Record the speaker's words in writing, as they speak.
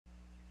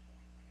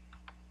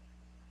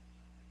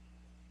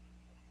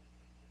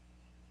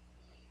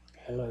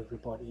Hello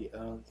everybody.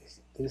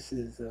 This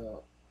is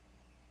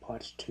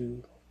part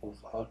two of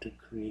how to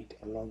create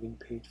a login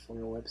page for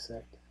your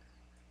website.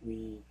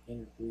 We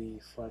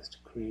first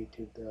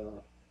created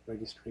the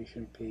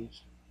registration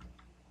page,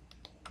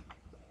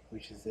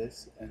 which is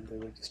this, and the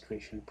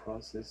registration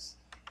process.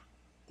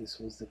 This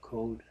was the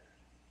code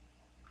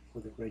for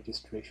the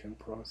registration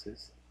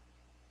process.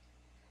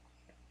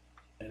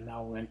 And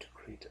now we're going to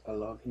create a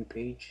login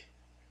page.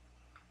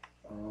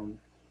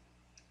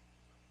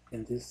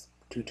 In this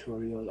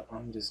tutorial,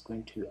 I'm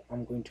going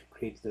to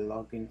create the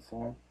login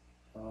form.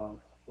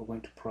 We're going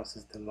to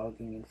process the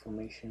login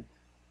information,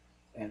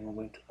 and we're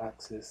going to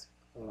access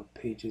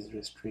pages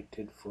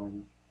restricted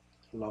from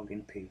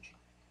login page.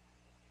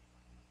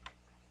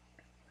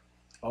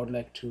 I would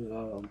like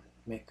to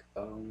make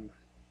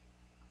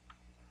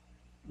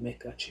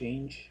a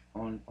change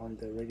on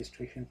the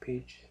registration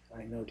page.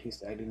 I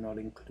noticed I did not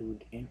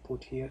include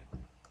input here,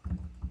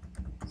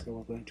 so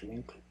we're going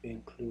to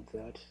include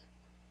that.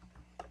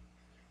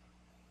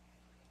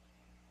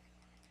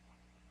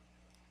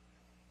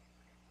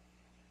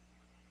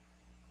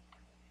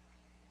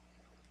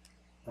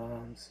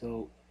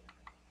 So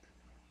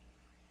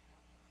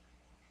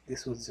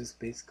this was just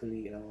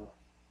basically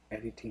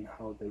editing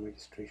how the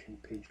registration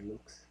page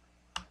looks.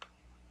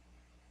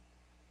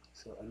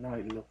 So now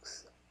it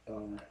looks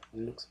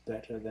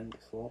better than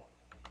before.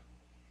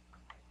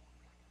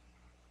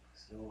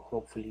 So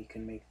hopefully you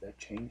can make that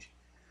change.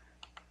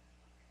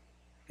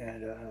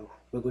 And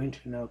we're going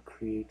to now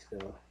create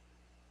the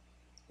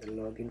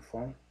login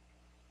form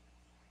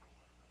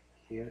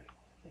here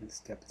in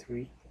step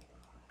 3.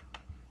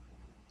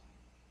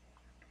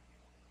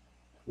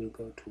 We'll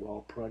go to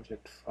our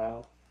project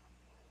file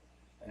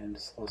and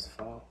source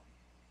file,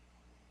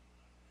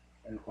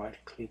 and right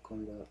click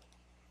on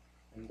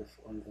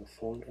the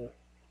folder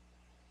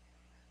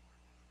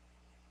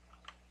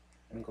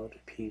and go to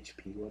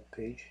PHP web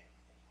page,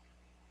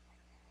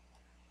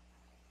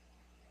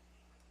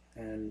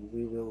 and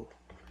we will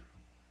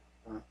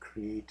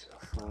create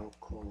a file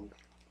called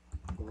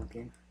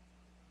login.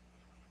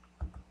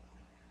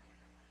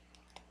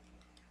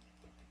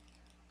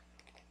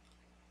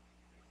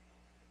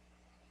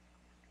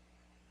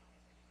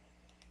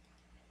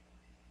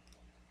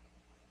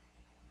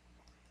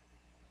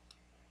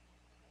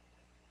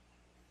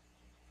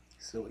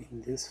 So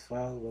in this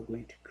file we're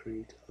going to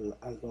create a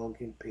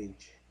login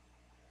page.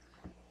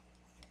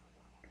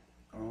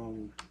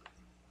 I'm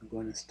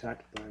going to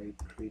start by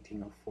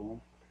creating a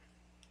form.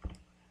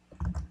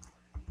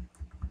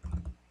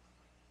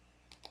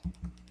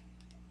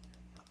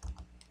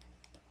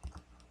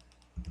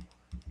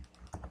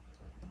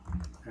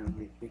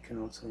 And we can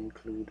also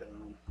include a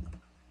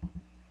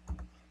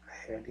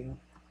heading,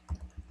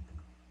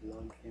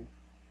 login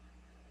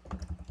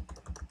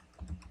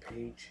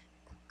page,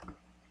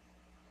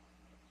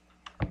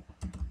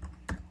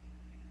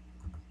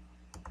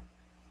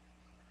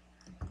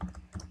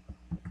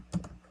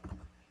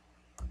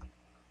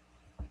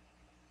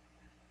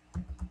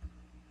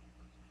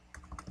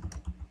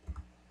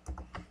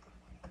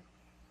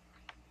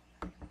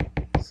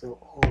 so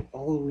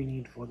all we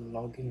need for the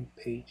login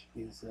page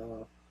is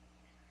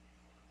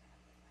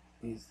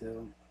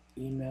the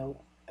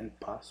email and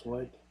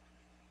password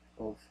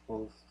of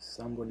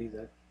somebody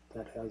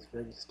that has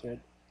registered.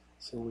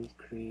 So we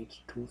create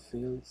 2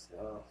 fields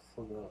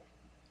for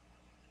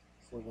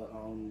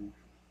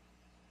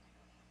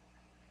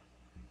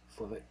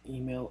the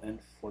email and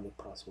for the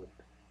password,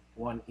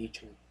 one of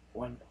each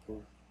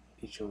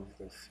of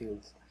the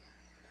fields.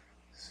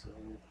 So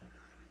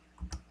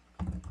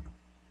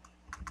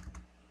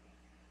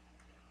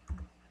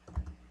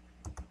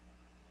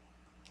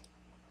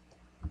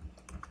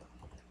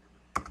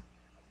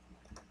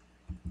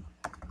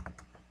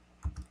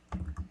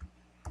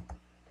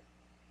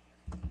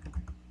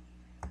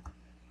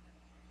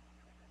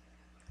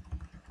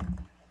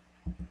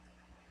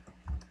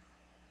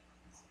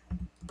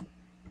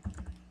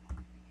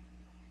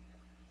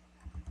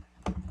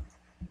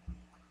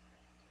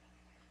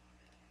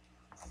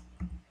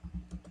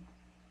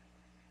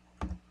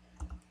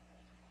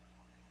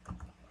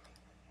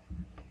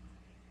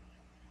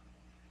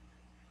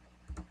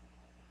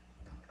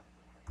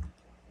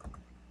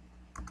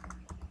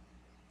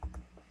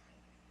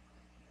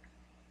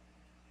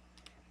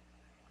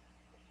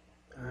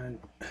and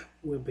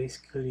we're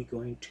basically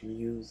going to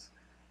use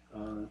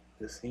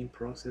the same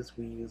process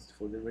we used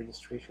for the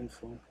registration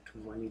form to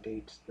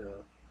validate the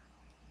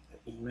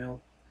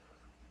email,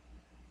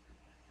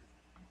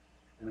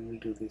 and we'll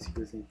do this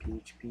using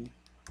PHP.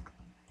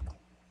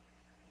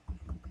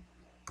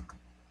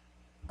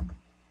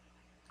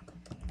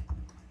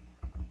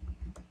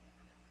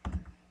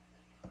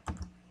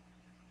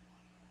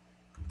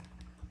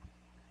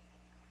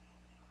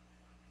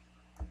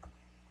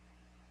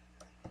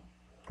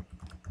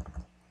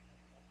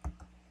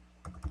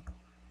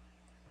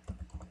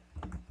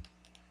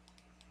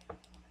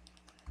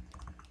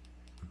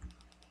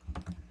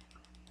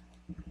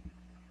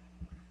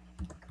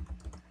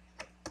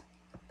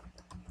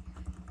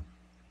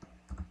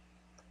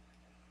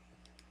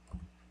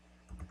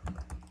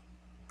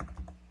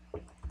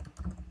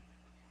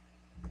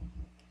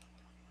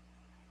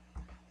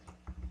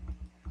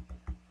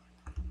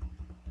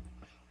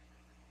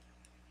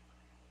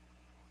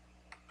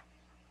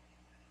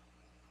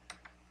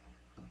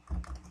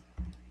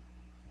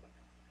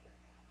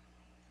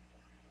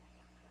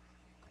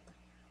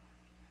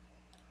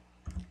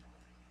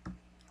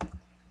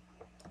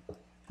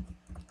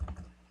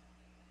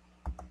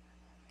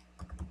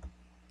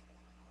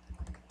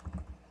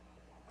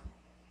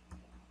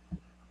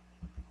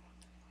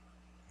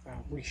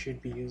 we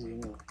should be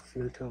using a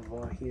filter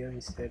var here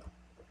instead.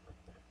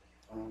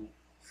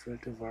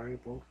 Filter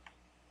variable,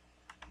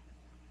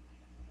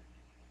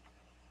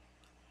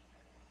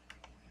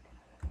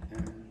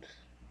 and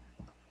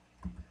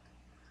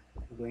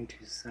we're going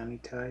to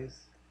sanitize.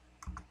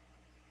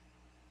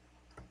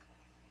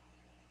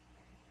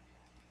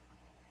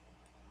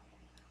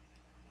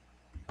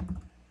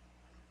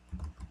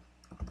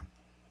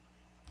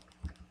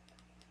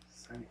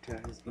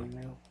 Sanitize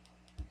email.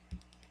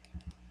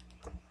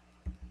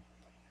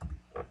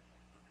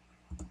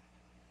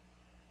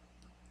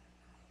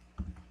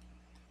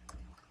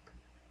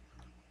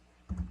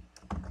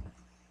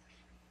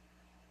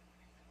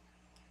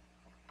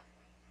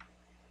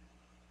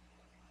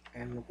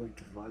 And we're going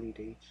to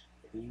validate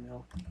the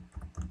email.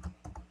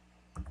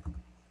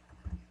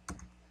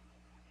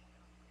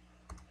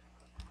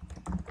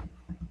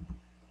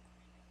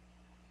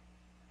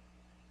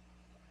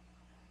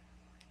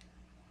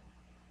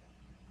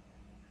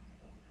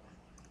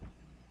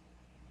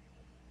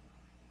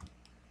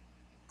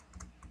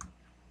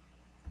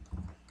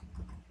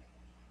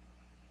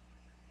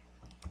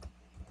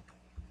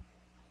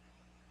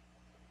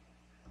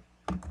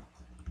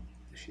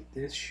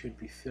 This should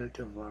be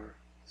filter var.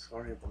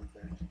 Sorry about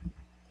that.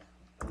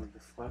 The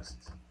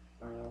first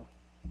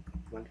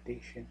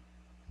validation,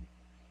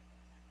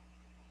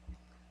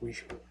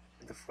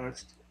 the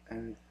first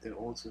and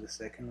also the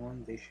second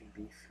one, they should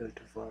be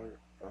filter var.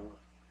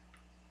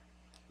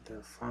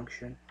 The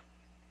function,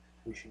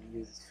 we should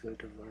use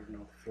filter var,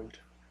 not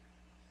filter.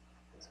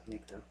 Let's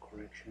make that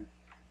correction.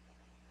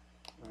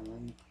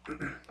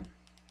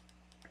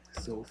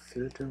 So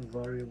filter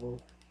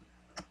variable,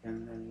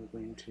 and then we're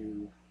going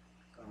to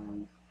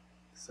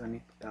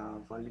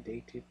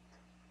validate it.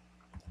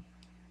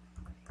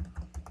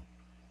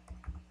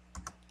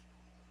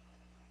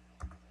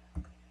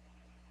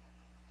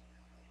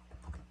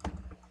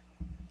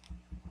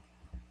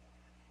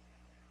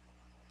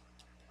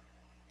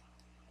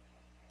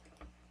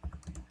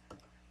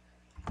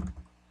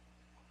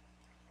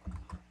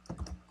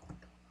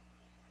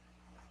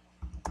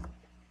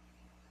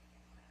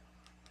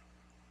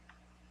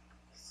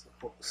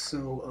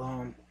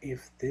 So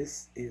if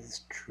this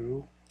is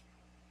true,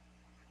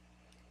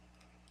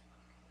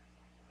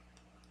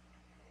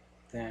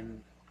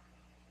 then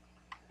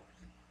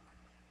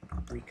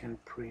we can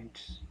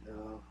print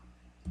the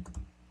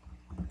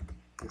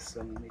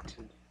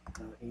submitted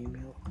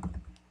email,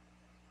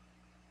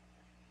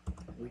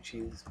 which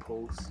is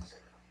post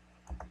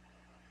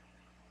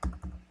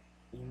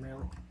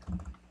email.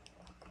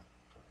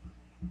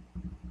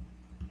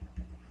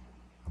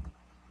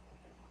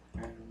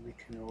 And we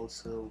can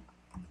also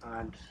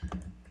add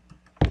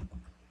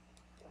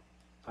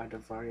a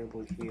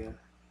variable here,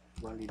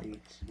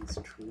 validate is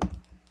true.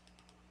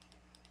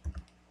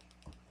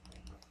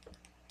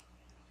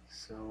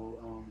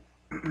 So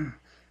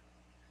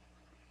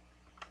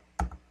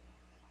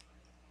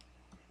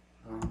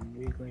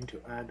we're going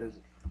to add as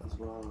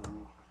well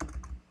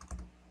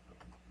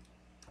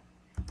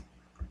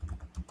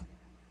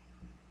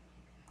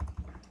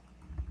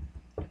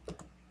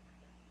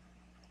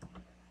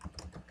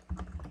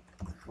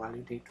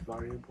validate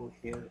variable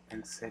here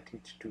and set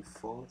it to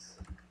false.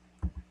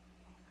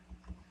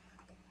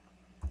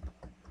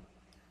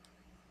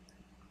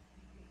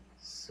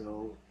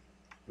 So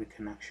we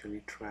can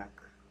actually track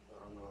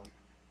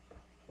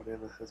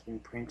whatever has been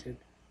printed.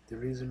 The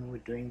reason we're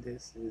doing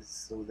this is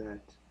so that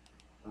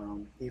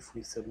if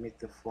we submit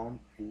the form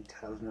and it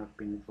has not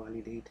been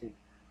validated,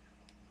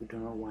 we do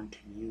not want to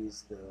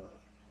use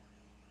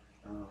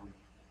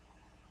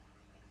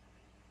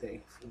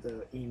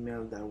the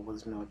email that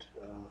was not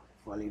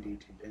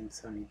validated and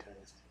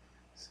sanitized.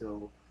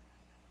 So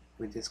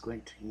we're just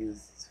going to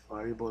use this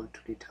variable to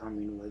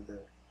determine whether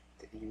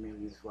the email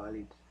is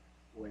valid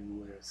when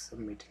we're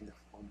submitting the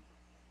form.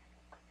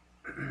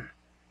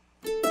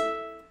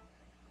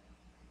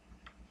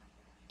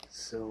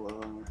 So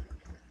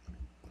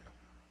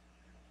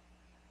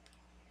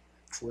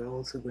we're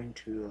also going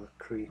to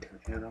create an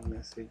error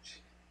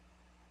message.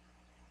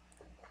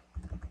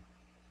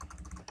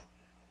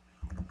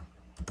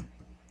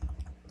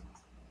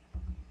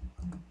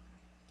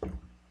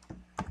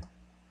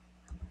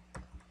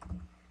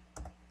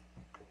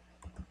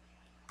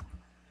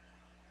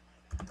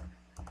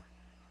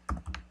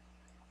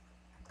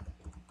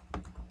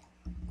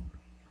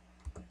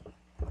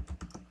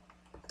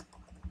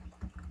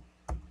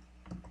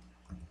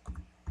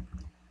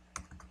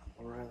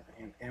 Or rather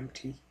an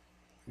empty,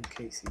 in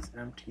case it's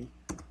empty.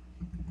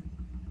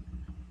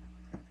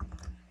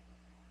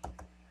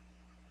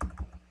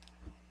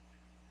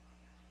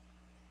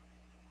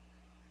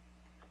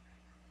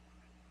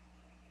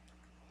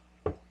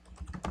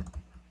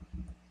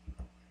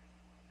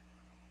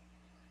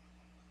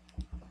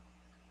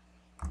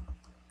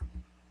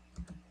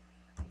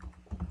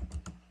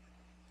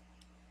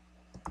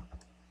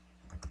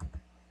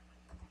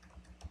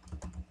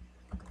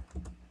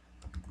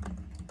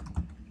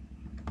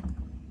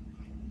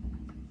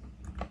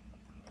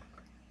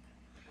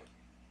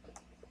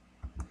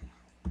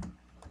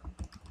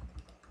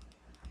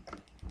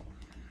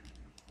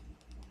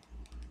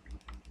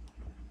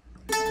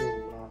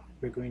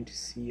 going to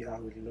see how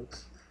it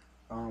looks.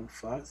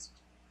 First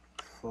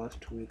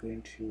we're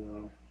going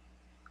to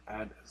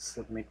add a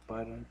submit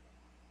button.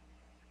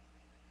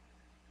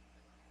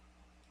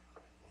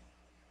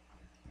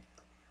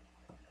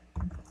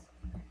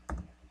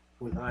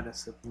 We'll add a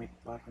submit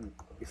button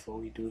before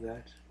we do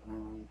that.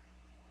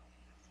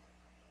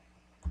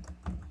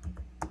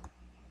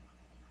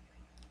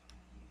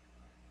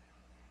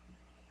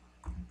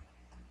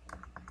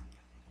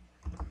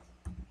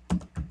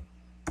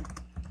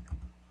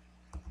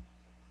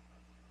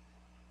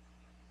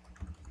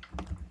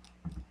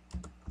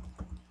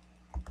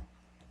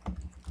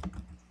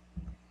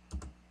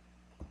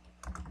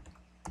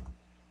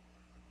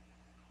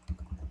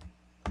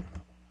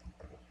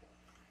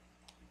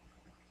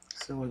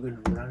 So we're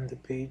going to run the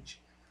page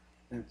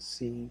and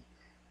see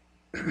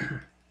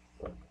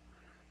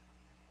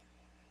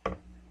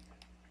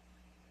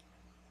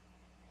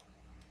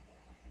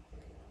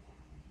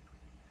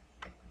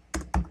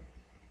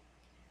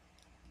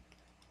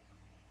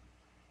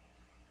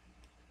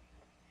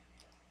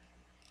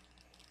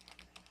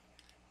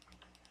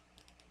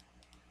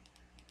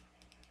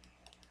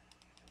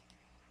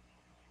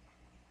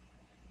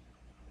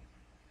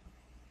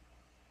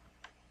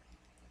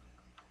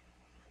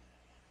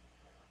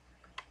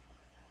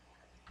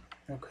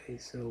okay,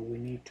 so we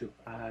need to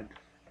add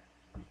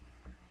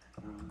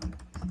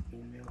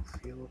email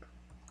field.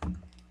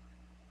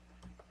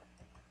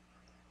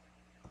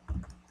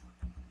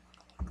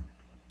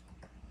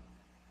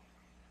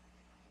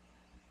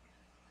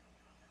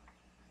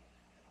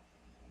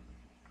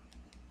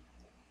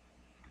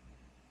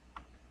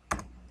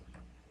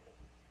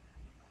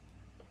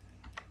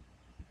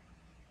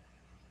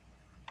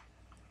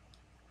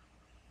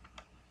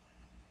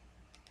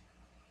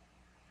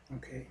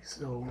 Okay,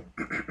 so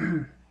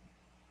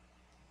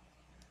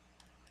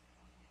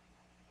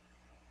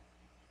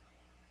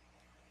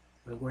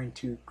we're going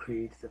to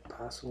create the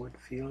password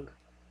field,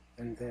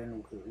 and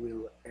then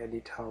we'll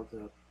edit how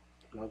the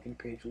login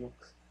page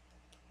looks.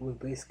 We'll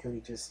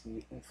basically just,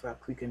 in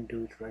fact, we can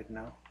do it right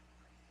now.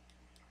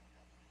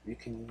 We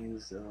can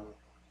use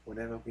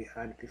whatever we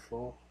had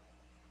before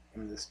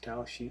in the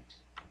style sheet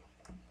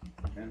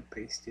and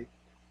paste it.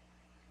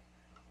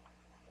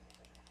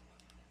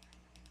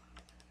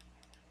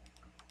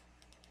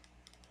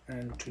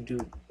 And to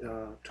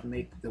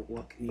make the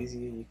work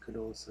easier, you could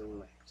also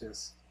like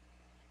just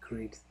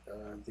create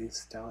this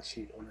style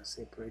sheet on a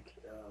separate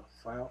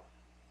file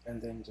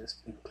and then just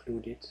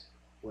include it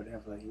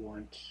whatever you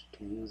want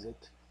to use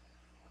it.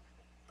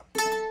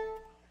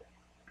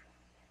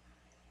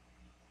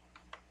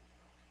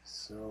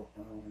 So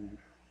oh,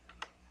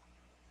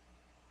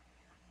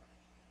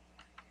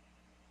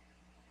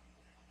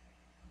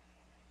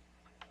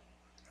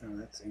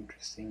 that's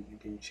interesting,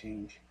 it didn't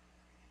change.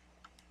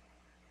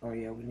 Oh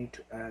yeah, we need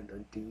to add a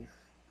div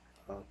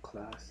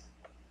class.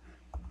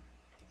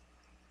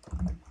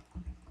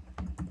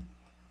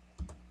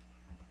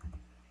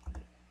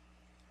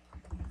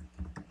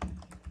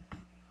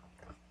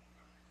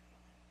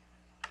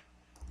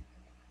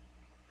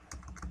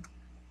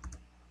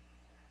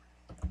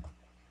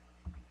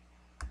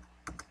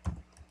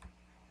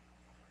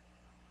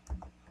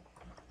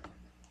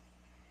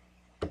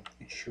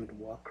 It should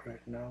work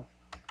right now.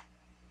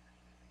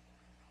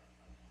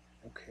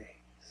 Okay,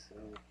 so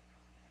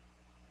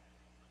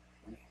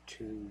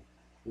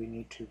we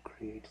need to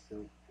create the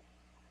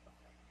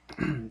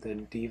the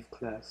div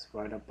class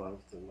right above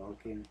the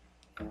login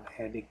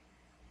heading.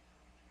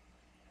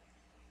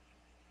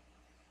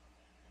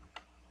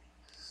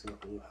 So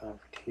we'll have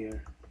it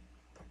here.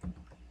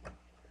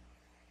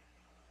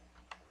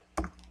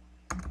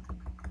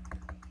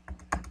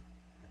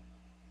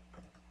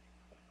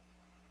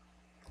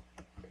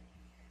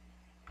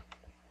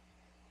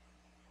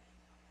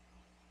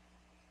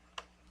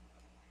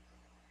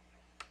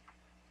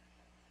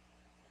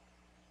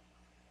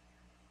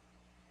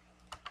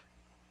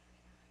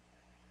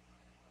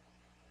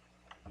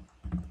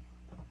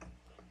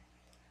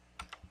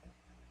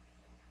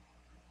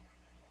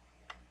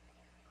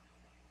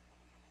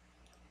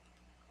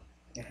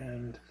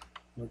 And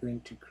we're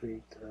going to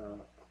create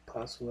a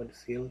password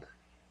field.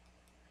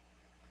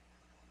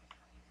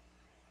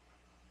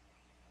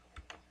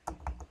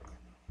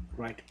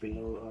 Right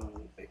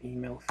below the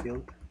email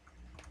field.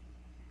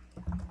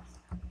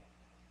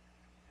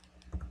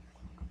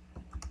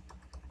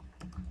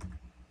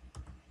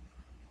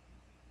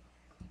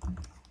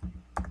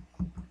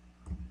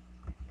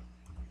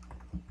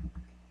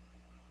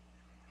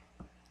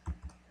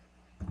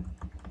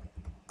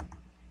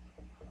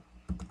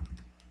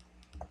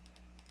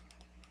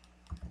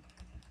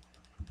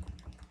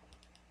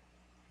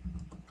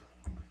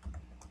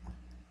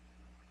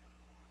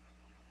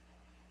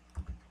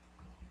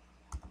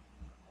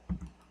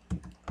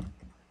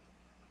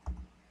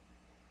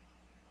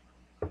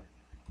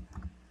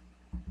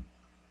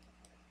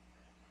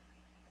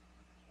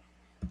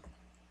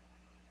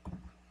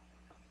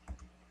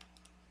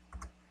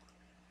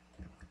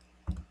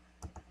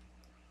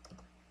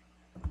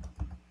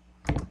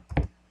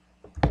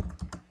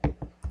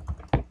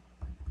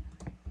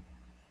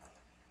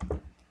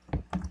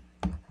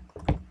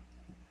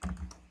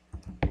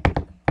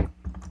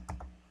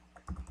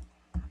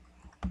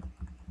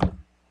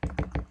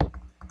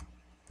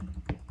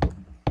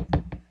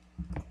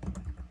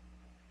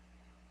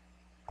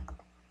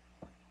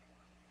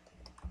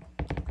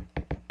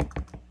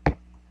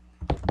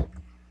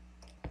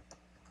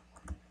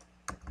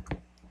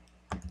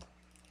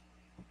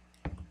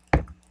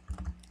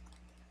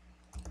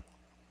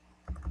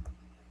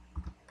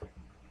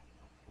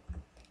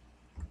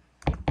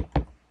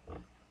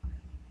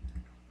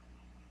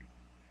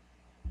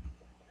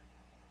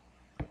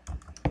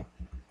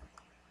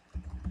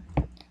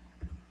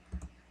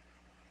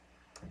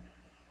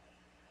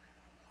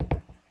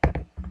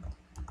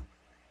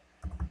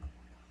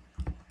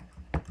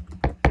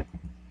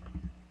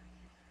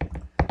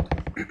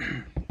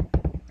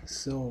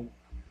 So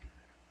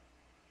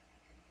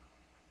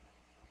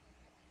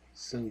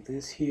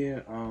this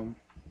here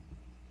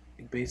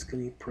it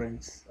basically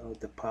prints out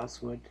the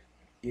password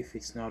if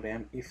it's not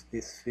if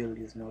this field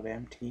is not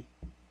empty,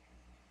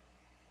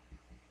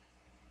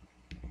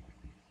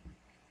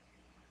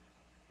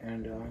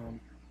 and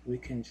we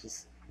can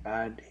just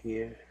add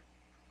here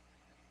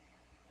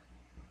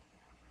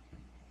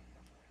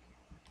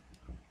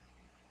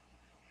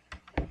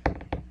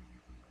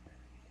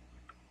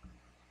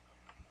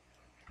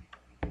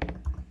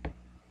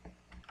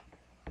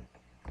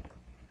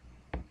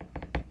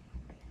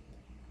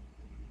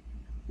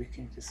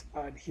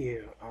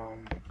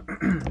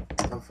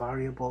a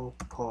variable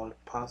called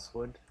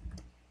password,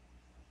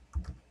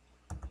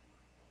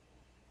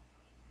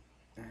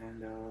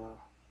 and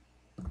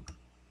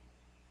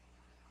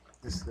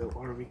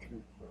or we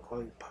can call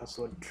it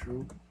password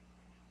true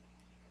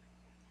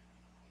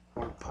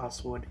or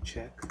password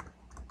check,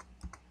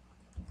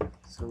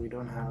 so we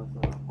don't have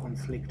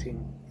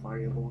conflicting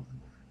variables,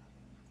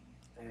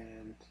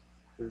 and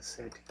we'll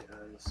set it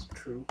as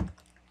true.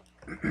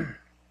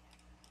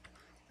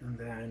 And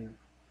then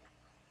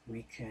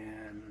we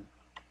can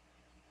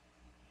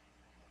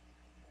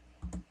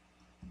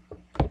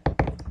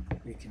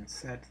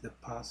set the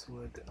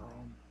password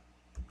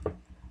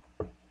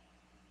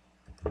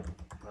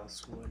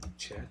password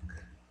check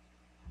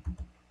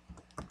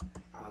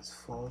as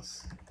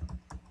false,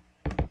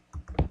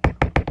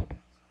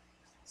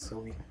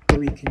 so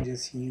we can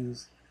just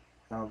use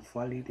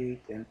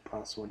validate and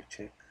password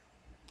check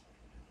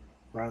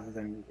rather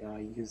than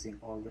using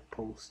all the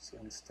posts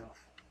and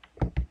stuff.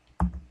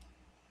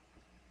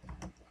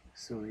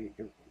 So we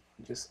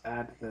just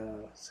add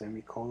the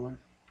semicolon,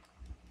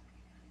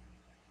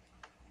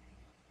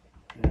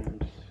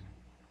 and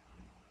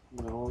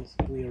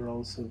we are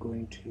also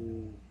going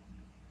to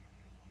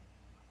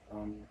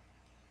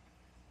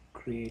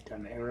create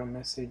an error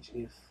message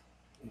if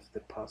the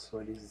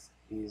password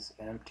is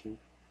empty,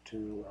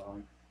 to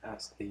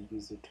ask the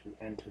user to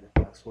enter the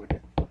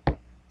password.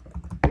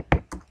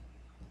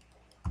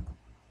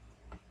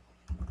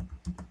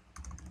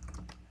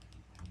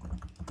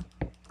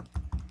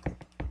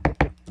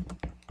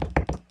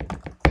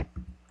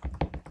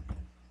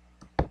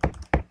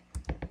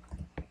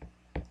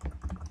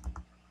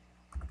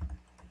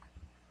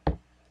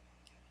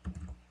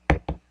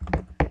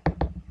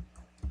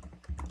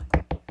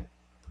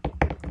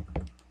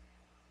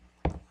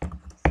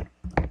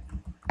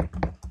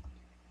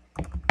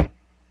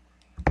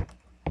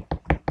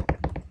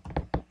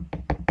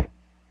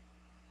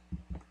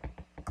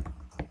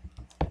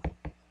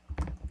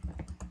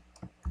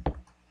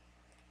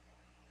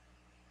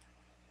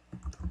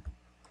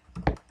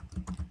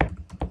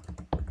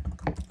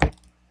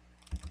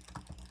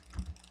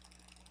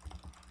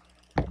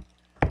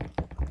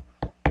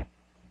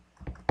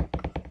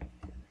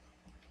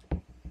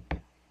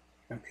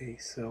 Okay,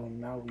 so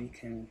now we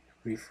can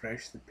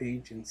refresh the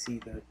page and see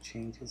the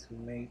changes we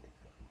made.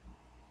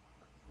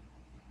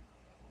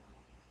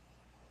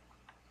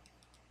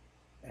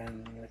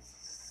 And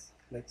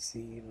let's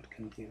see what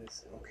can give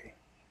us. Okay.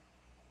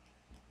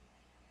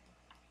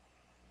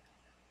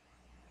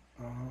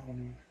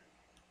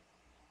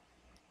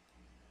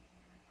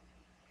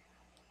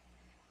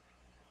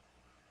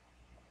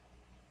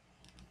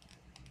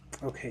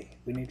 Okay,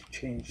 we need to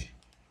change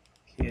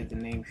here. The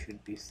name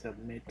should be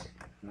submit,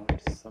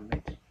 not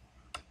submit.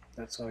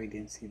 That's why I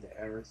didn't see the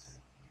errors.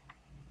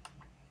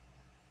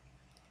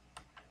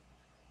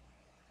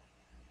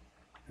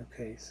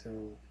 Okay, so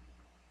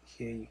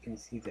here you can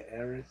see the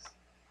error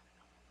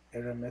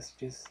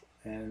messages,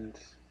 and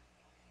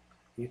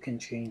you can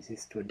change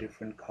this to a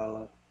different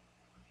color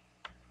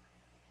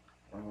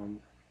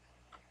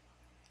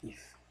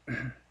if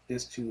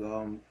just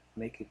to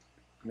make it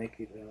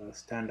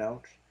stand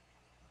out.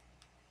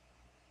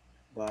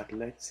 But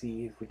let's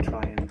see if we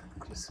try and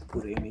just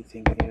put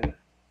anything here.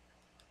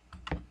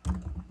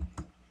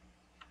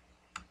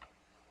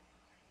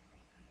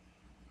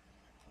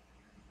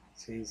 It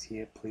says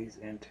here, please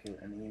enter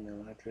an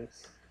email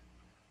address.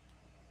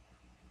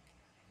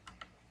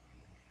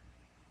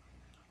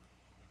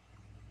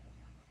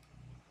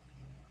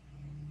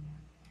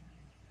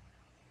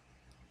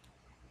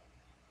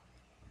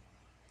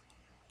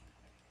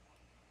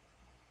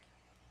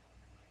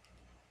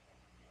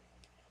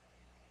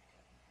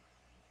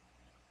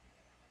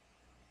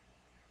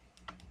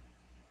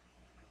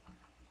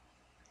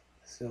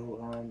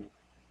 So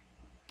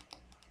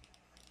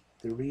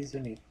the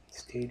reason it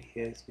stayed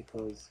here is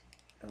because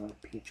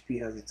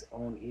PHP has its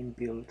own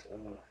inbuilt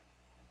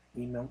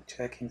email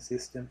checking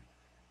system.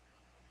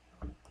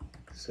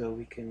 So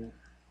we can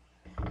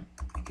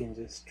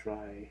just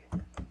try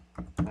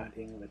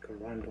adding like a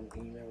random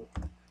email.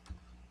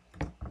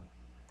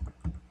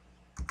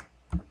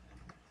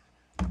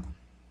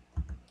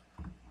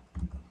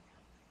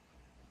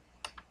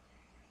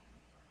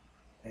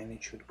 And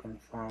it should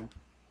confirm.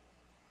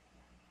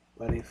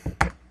 But if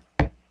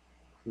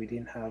we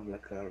didn't have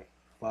like a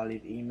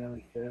valid email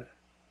here,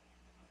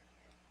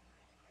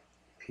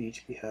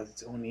 PHP has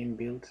its own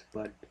inbuilt,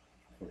 but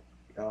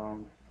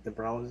the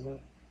browser.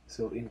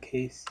 So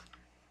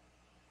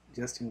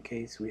just in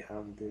case we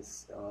have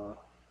this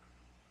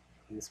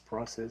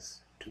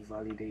process to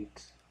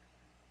validate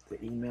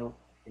the email,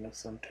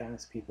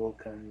 sometimes people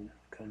can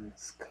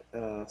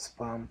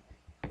spam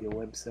your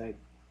website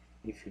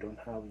if you don't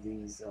have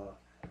these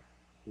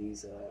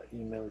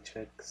email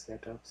check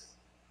setups.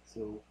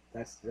 So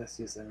that's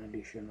just an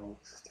additional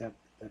step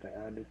that I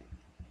added.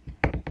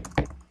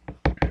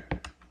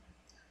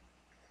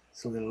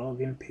 So the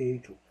login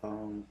page,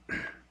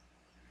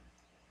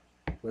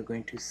 we're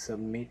going to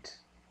submit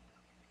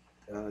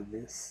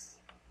this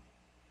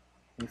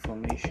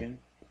information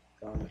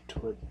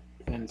to it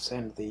and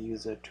send the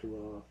user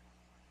to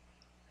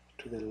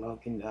the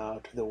login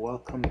to the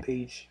welcome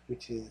page,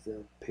 which is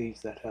the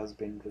page that has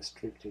been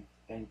restricted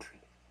entry.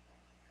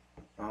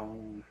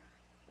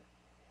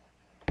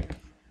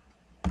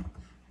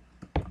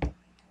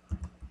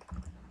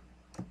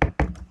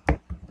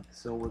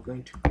 So we're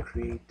going to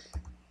create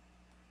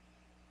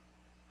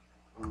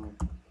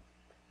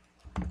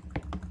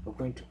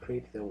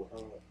the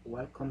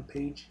welcome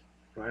page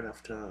right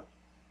after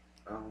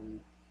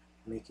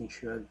making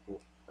sure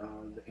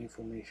the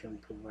information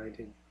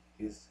provided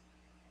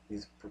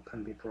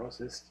can be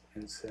processed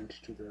and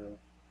sent to the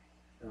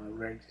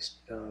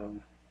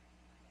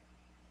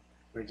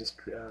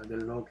the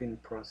login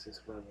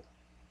process rather.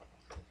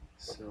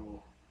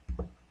 So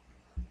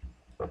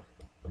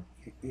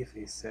if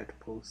a set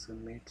post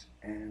submit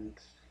and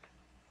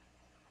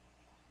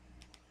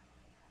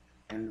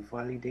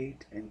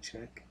validate and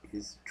check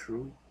is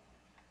true,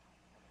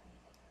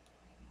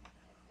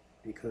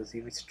 because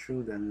if it's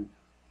true, then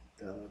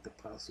the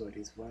password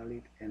is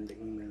valid and the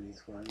email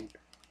is valid.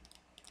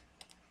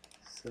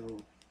 So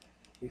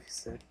if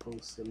set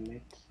post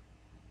submit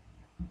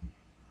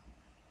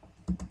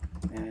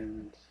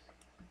and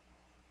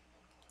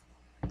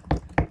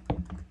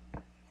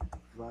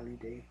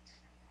validate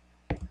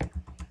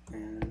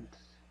and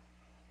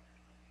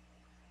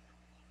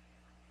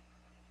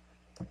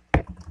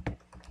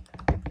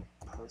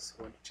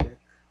password check,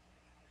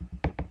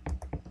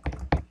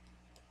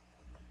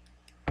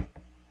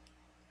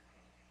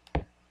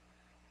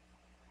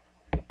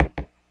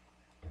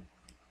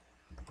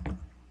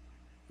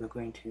 we're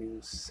going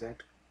to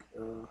set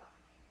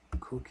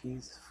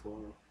cookies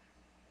for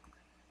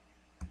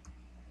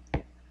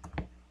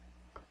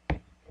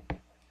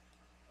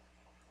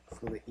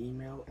the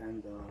email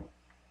and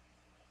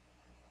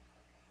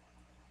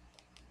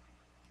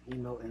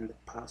the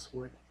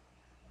password.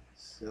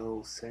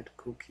 So set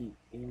cookie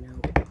email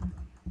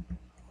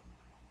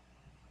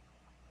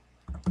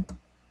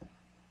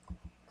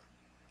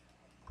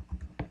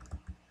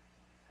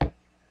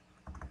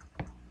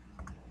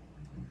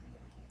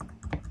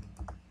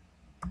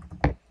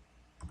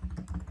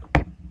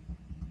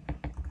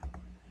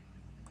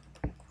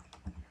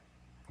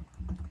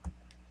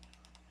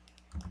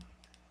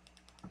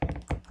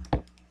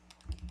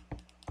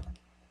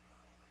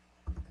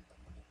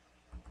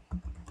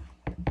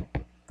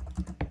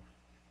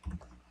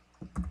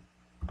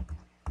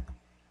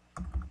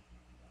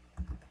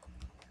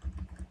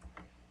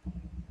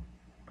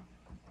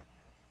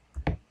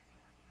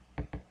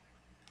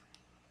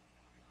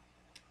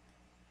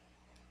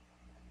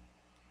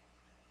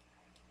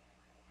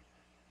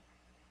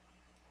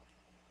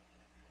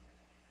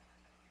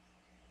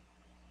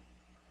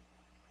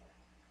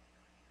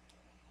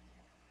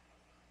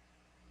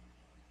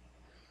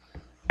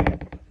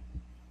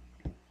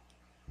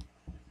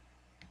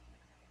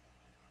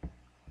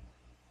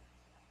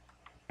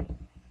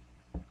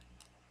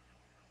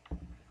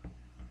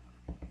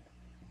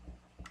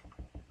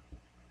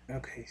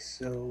Okay,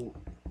 so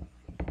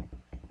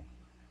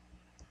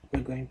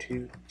we're going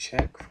to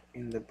check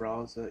in the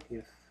browser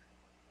if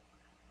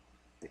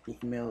the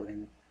email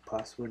and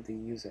password the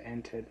user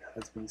entered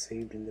has been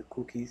saved in the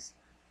cookies.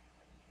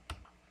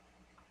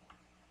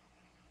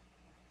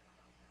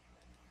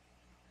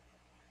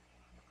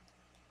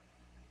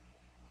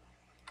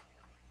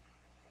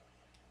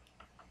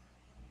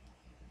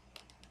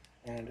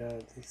 And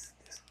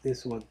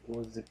this was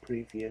the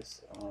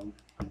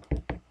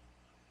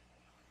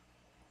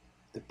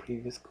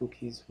previous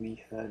cookies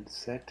we had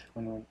set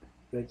when we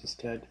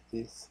registered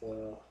this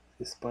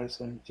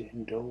person,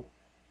 Jane Doe,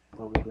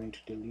 but we're going to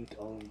delete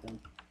all of them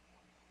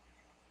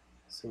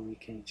so we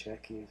can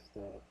check if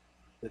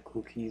the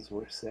cookies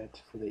were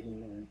set for the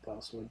email and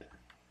password.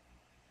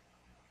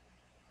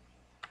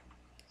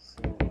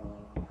 So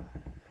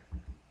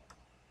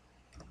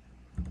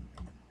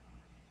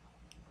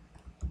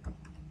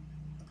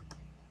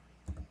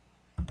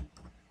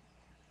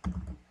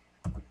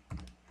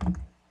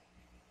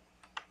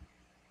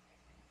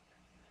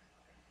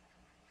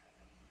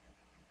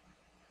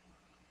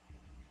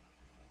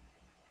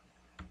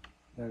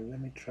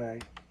let me try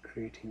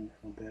creating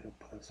a better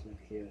password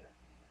here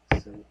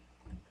so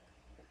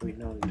we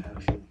know it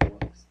actually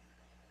works.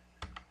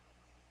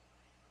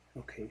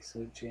 Okay,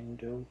 so Jane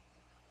Doe,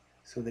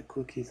 so the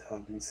cookies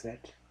have been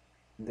set.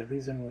 The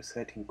reason we're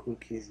setting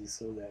cookies is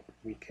so that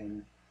we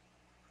can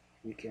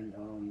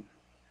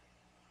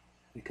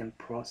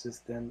process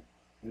them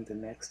in the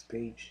next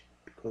page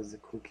because the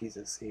cookies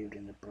are saved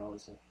in the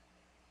browser.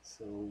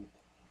 So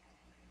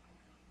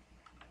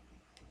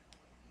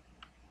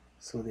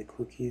the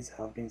cookies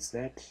have been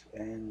set,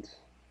 and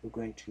we're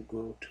going to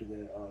go to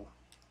the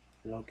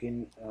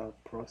login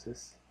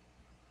process.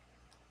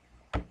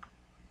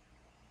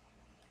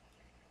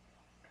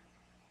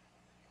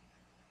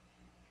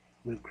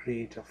 We'll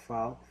create a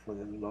file for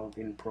the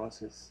login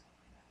process,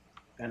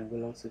 and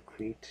we'll also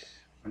create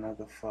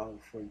another file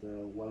for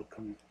the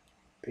welcome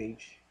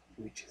page,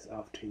 which is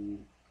after you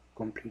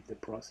complete the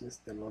process,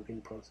 the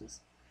login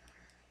process.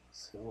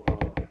 So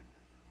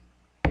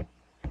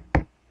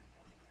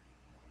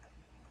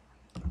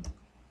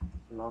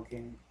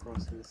login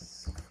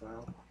process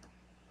file,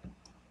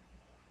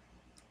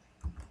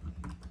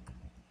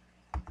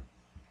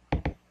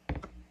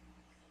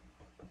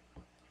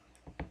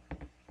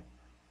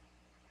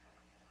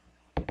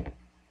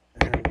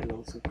 and we'll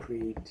also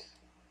create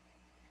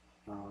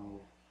our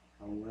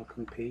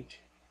welcome page.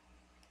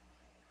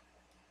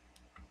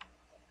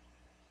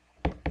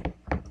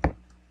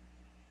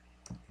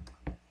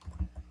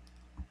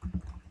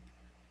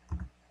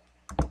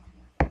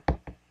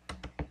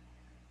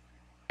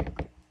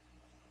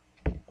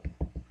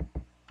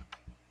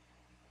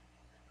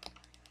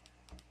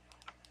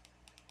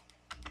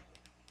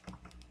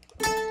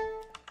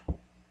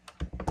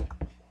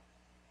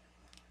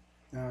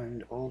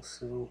 And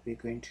also we're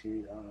going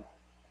to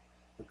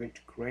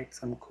create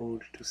some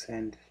code to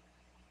send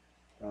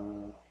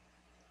the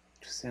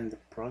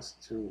process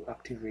to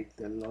activate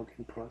the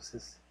login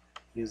process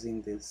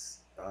using this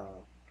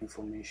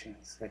information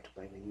set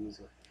by the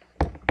user.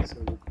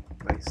 So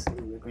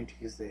we're going to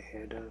use the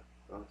header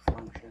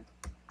function.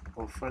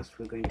 Well, first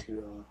we're going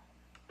to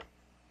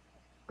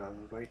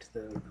write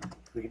the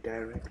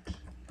redirect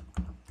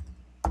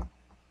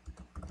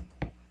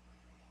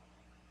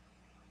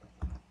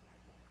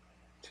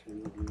to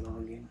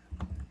login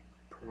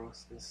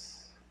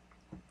process.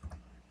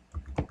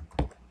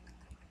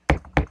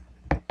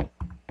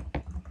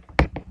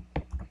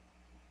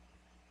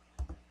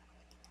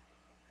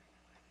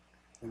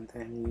 And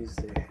then use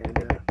the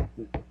header.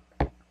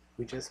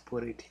 We just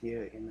put it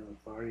here in a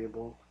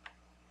variable,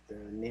 the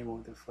name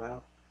of the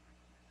file,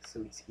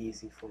 so it's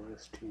easy for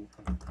us to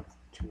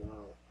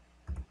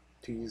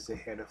use the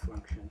header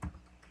function.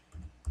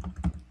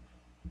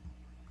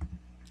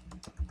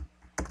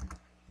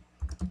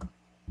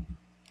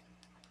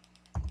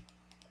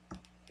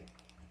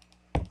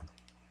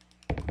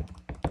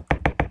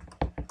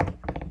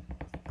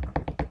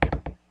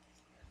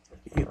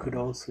 You could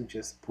also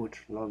just put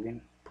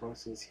login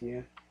process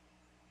here.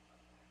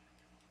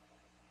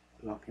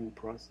 Login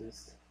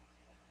process,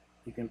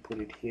 you can put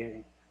it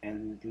here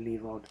and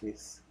leave out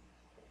this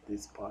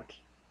part,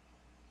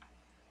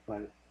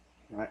 but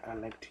I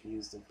like to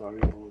use the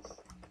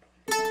variables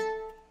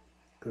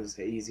because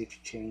they're easy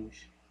to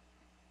change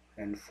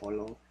and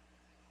follow.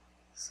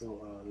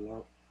 So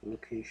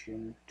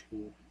location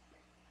to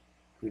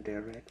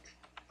redirect,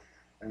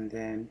 and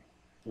then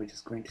we're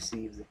just going to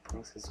see if the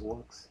process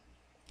works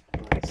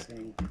by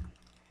saying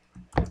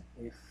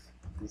if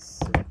is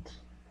set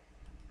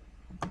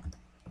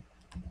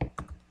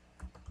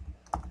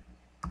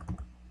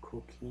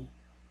cookie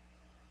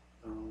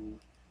and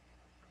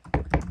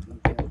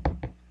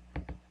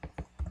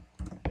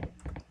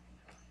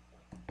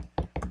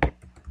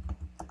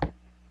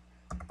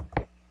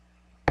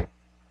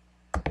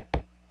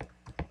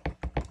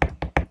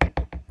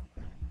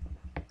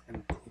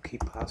cookie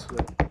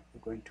password.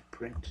 We're going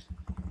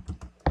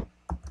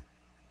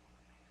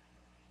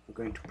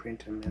to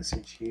print a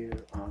message here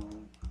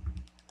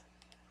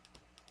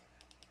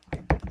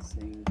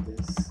saying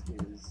this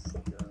is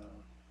the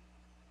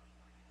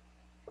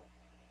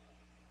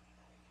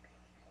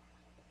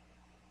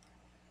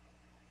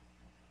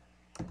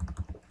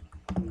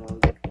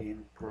login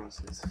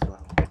process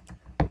file,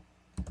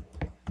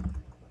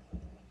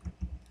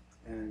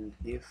 and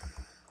if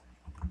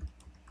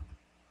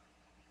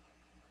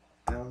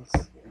else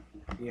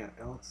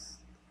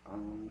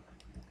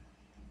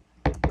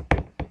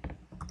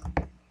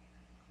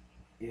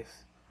if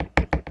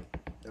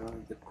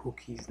the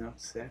cookie is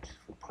not set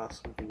for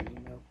password and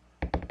email,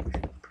 we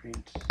should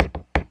print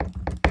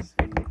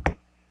saying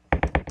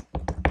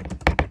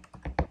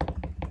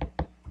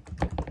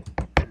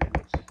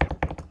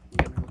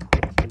email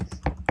cookies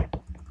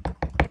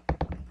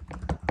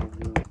have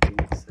not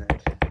been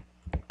set.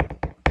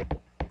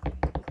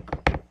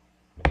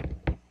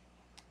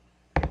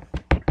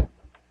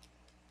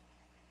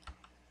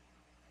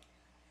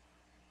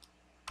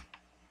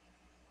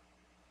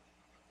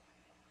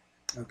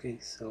 Okay,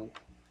 so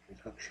it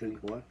actually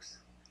works.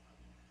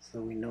 So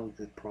we know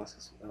the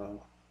process,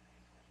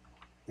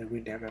 the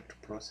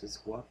redirect process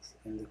works,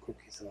 and the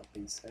cookies have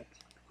been set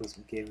because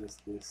we gave us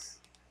this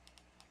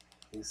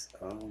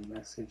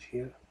message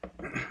here.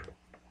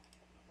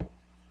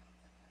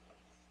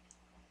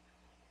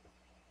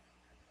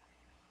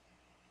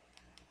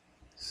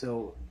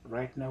 So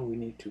right now we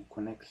need to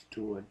connect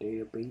to a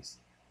database,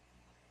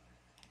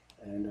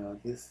 and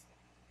this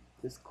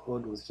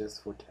code was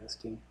just for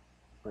testing,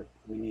 but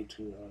we need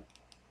to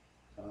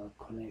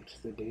connect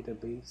to the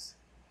database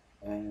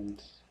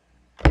and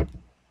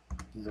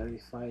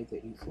verify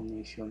the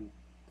information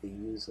the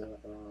user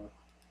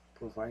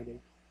provided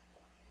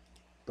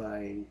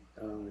by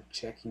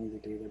checking the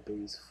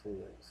database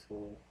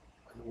for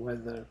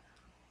whether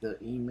the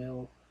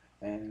email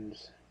and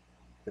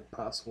the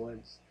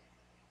passwords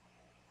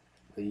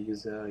the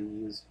user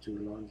used to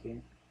log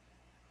in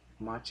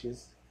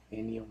matches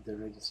any of the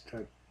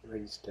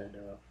registered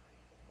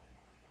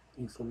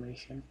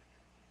information.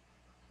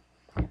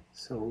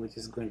 So we're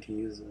just going to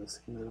use a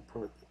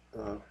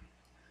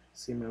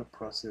similar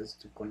process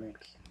to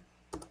connect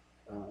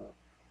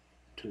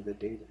to the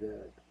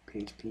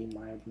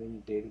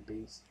PHPMyAdmin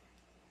database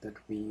that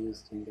we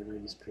used in the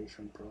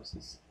registration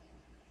process,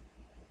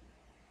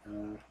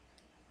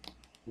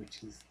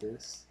 which is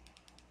this,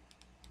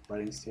 but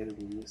instead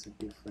we use a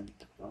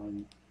different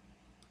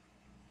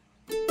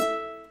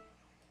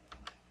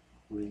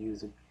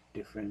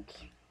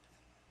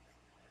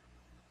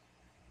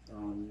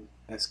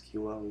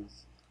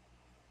SQLs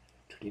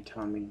to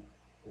determine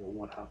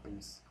what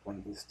happens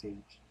on this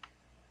stage.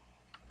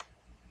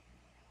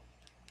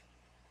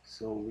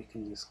 So we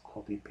can just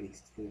copy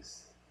paste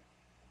this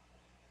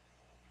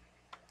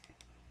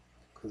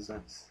because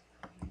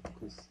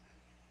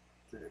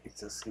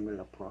it's a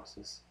similar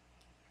process.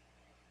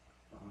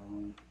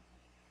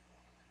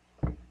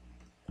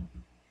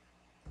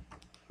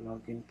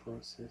 Login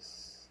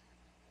process.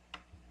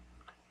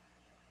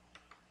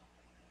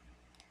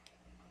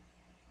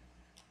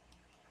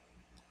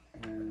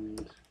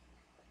 And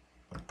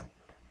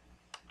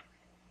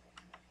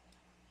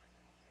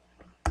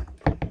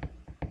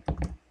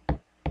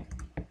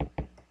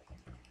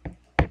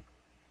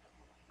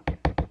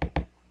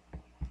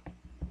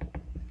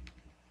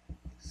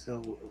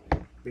so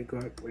we're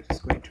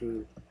just going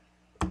to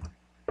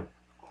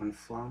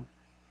confirm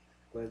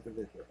whether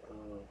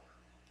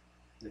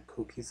the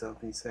cookies have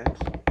been set,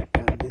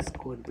 and this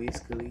code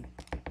basically,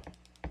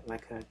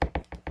 like I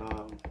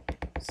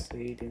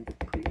said in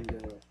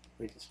the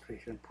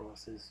registration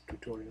process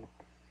tutorial,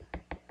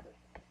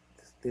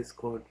 this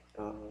code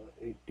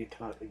it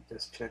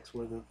just checks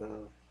whether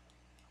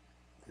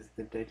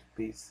the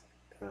database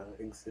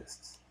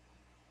exists,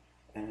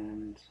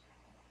 and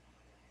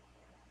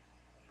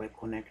by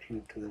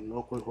connecting to the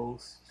local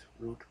host,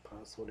 root,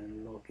 password,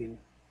 and login.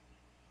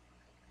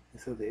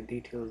 These are the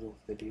details of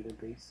the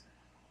database,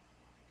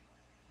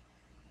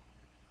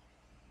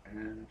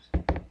 and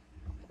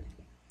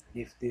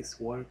if this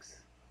works,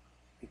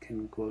 we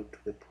can go to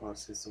the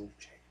process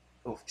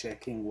of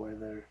checking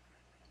whether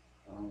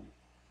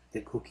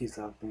the cookies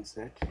have been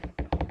set.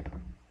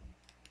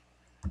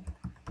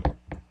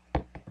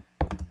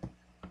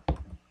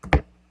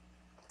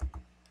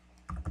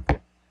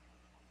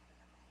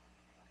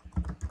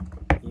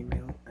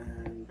 Email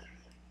and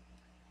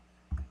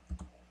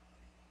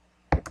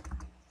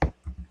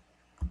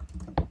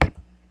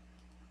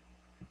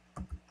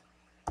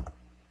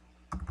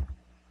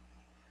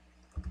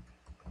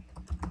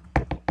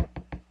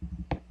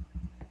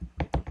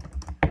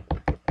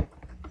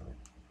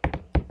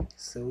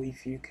so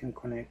if you can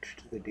connect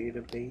to the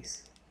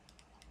database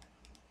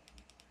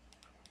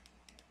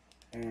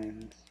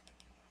and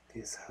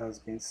this has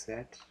been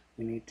set,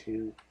 we need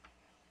to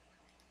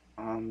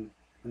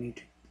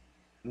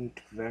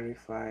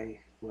verify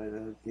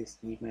whether this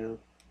email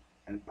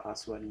and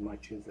password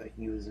matches a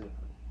user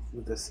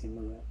with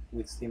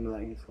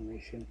similar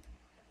information.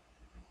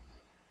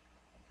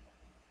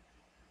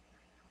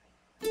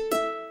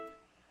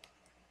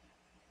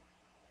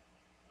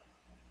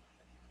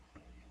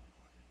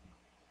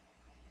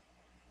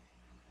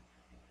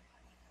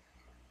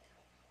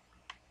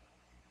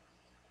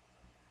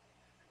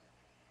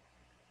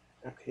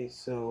 Okay,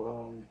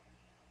 so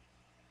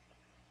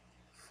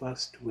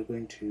first we're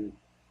going to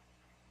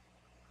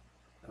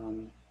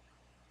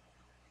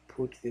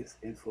put this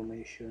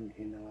information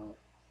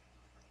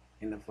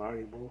in a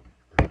variable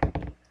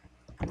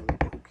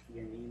cookie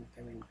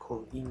and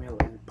call email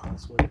and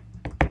password.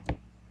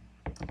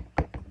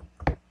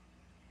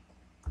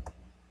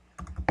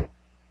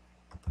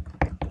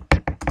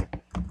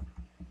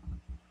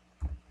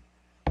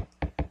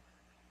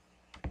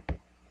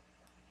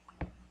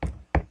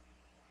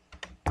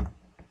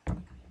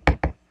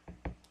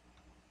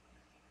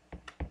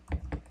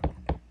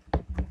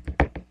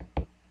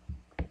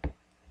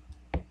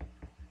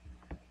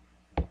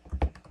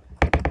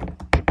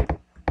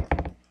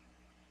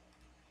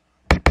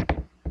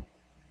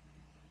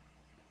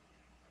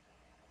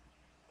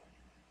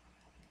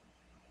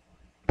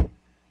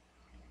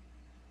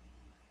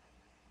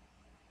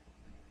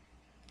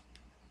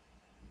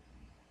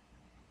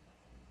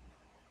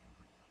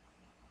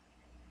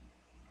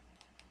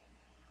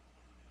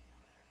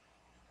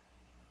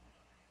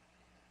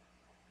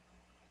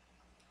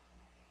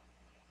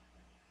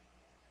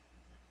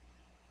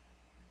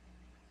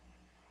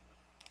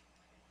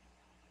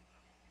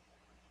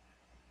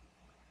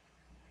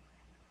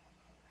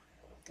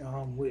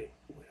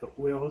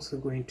 We're also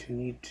going to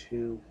need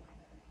to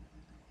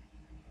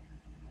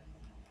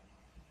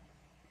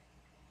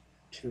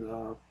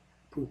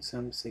put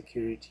some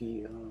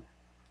security,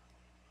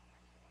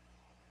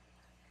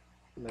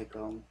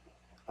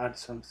 add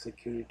some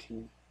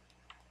security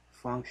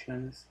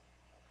functions,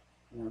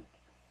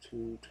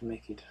 to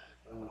make it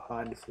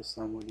hard for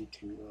somebody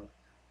to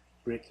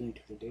break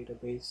into the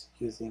database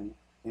using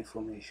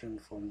information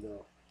from the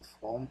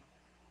form.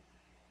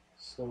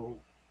 So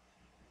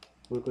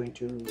we're going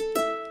to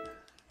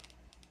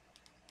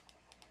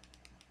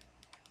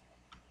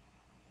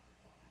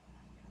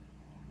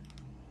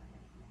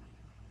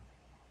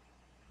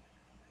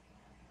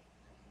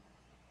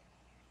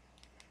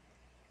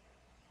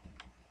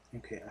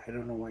okay, I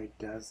don't know why it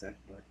does that,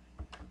 but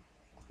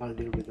I'll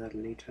deal with that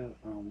later.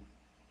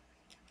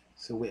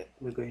 So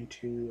we're going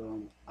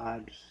to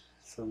add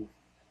some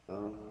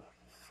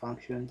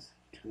functions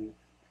to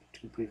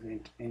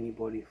prevent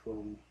anybody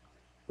from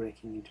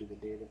breaking into the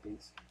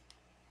database.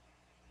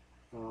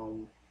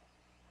 We're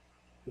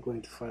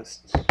going to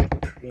first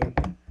trim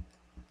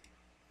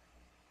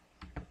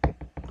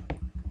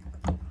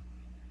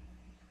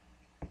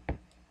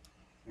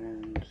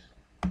and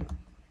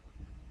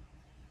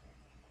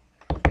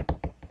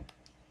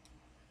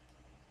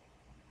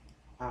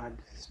add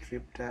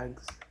strip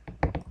tags.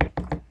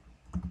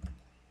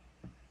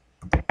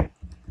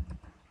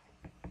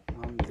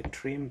 The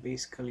trim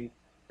basically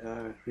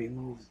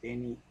removes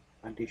any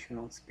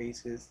additional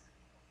spaces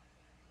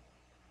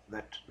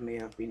that may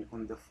have been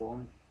on the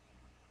form.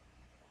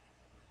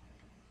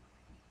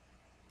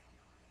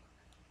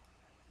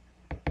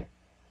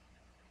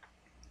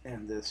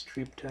 And the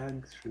strip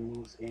tags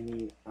removes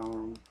any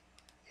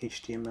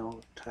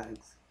HTML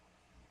tags.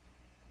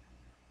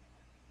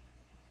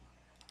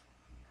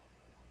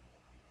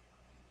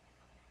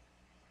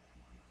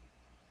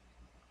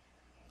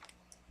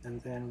 And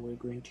then we're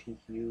going to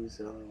use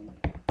the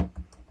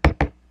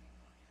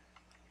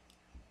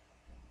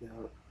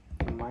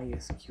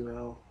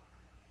MySQL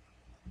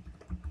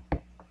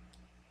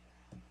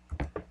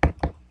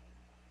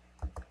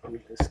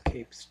with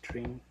escape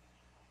string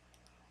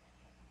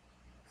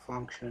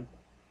function.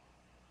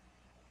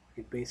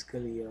 It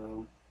basically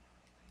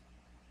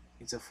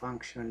it's a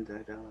function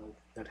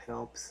that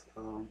helps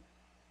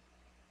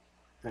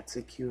that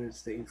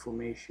secures the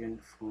information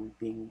from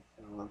being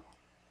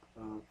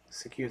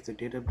secures the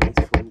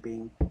database from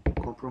being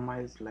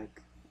compromised,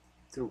 like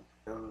through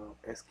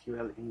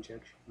SQL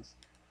injections.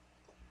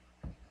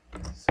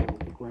 So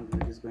we're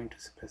just going to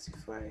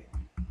specify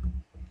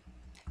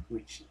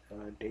which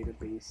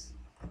database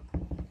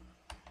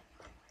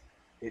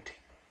it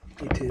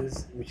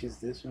is, which is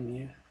this one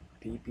here,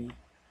 DB.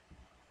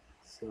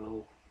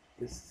 So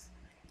this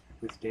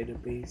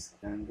database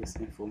and this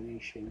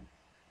information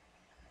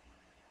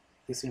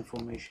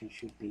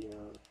should be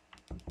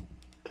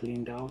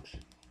cleaned out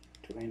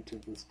to enter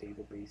this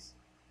database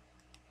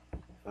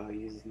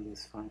using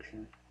this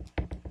function.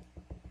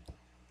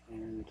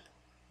 And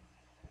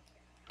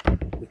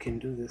we can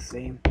do the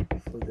same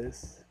for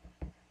this.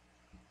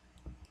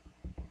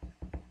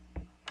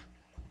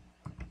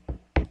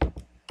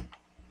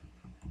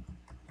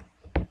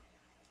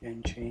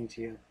 And change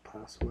your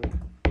password.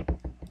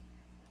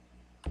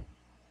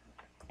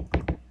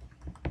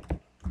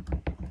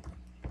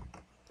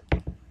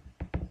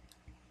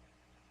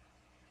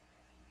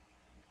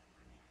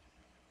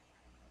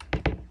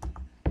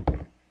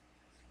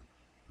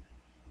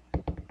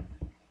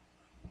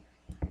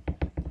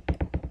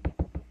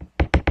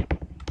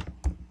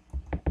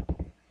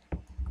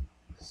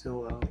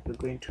 So we're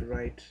going to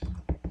write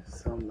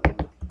some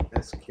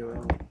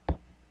SQL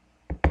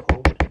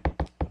code.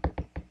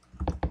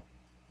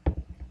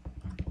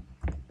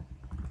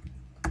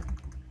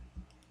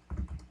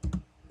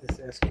 This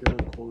SQL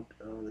code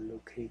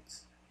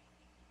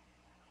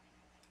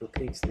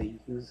locates the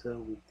user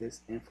with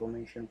this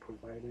information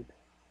provided.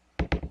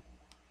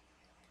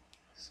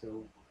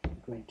 So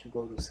we're going to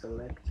go to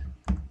select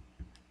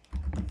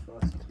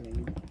first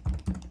name,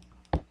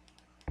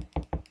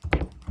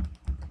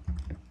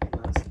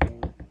 last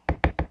name,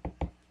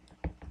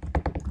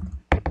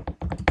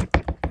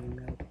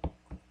 email,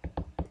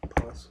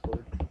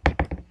 password,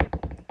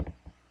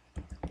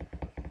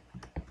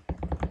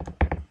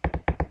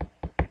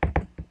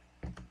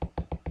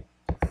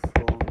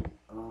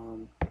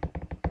 from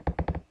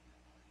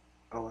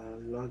our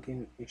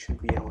login. It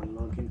should be our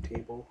login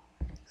table.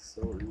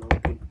 So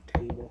login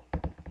table,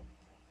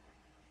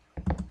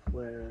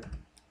 where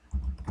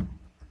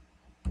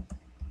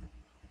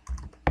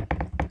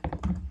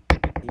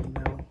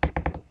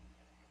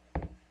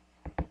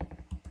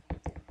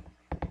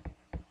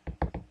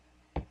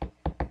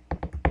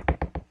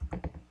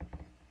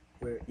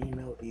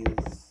email,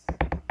 is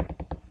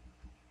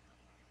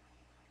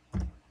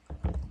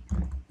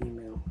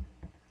email,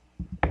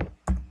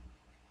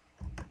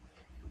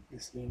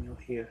 this email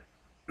here.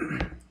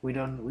 we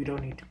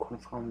don't need to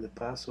confirm the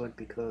password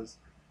because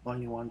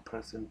only one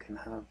person can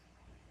have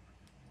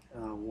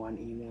one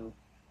email.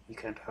 You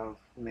can't have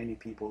many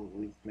people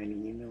with many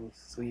emails.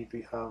 So if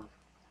you have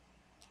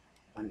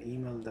an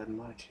email that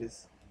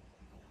matches,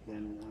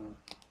 then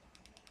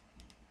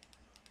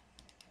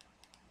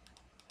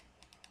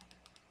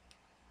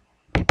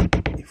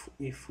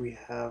if we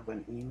have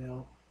an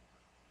email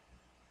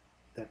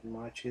that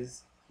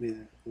matches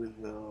with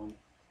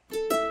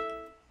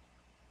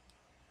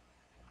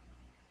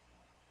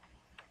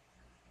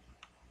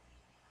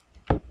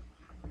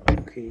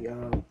okay,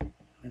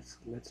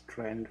 let's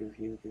try and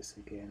review this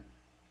again.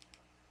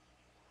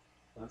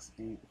 Last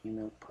name,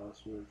 email,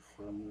 password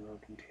from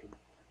login table.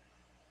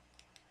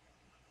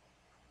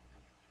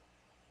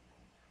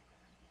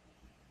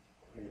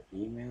 Where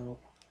email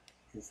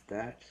is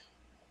that?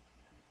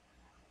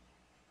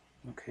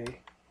 Okay.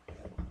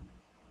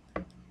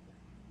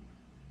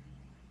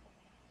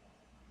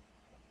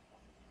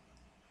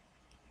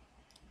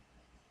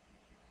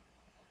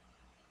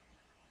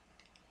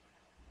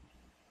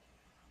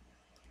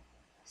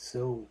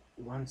 So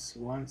once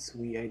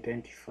we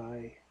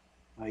identify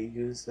a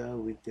user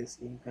with this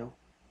email,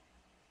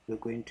 we're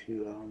going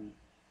to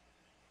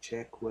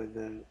check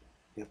whether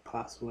their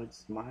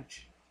passwords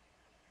match.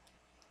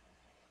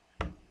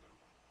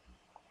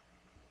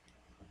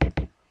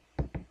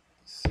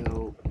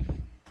 So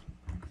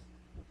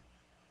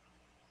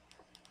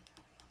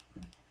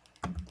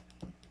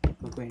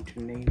we're going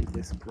to name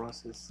this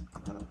process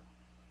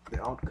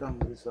the outcome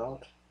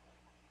result,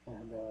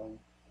 and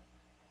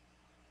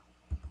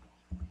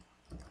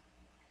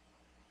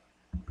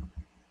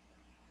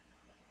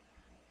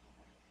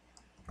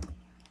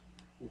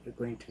we're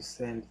going to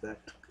send that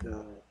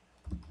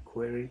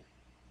query.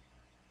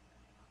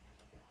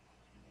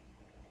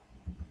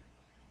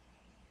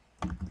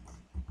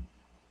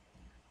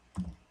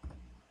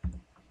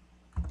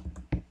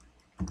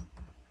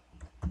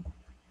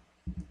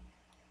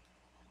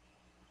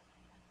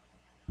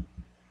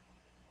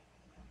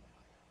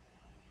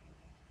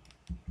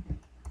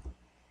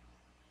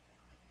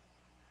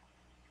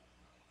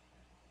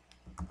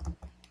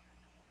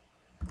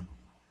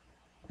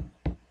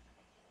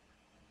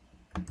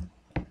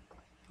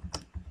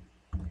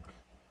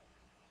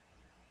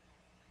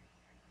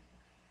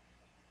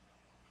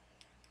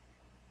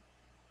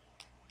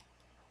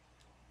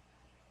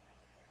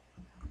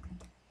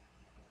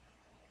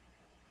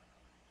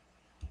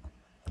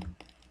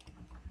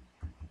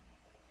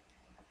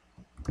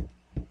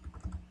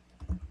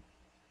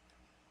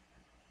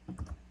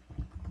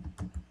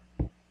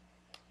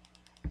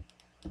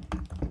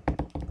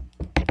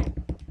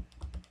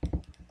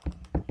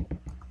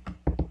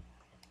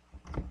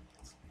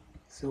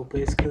 So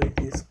basically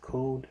this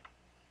code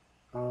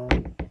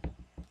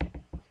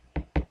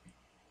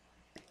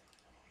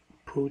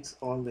puts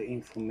all the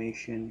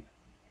information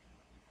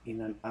in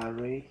an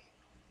array.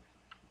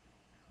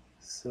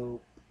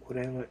 So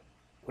whatever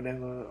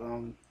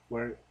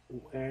where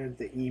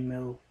the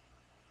email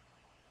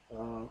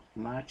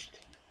matched,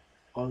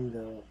 all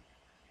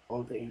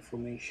the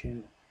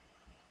information.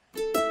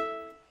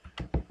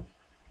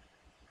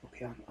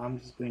 Okay, I'm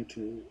just going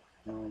to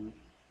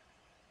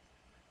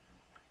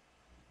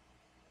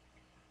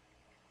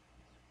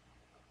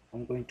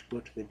I'm going to go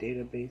to the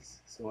database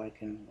so I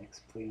can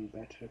explain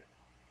better.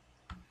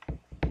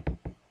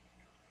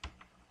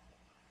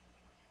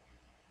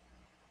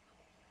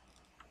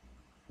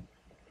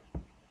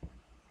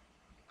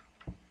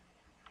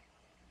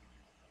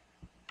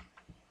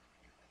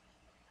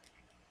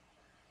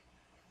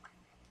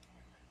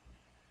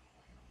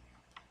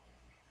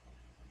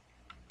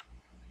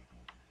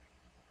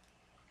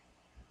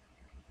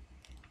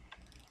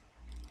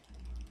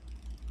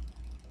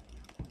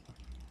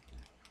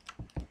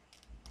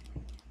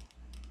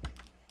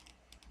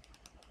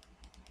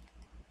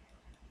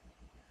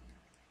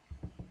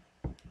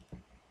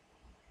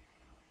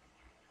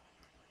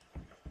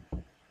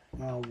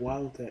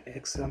 While the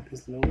XAMPP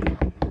is loading,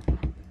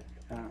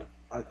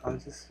 I'll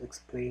just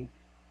explain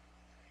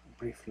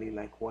briefly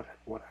like what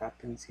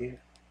happens here.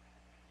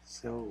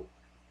 So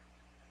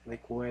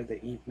like where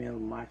the email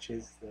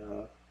matches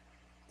the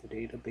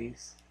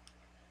database,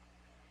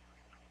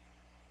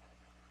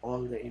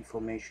 all the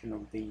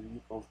information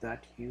of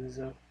that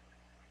user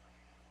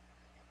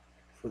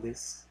for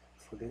this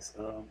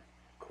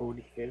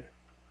code here,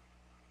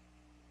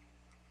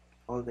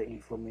 all the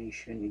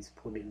information is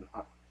put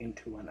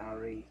into an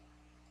array.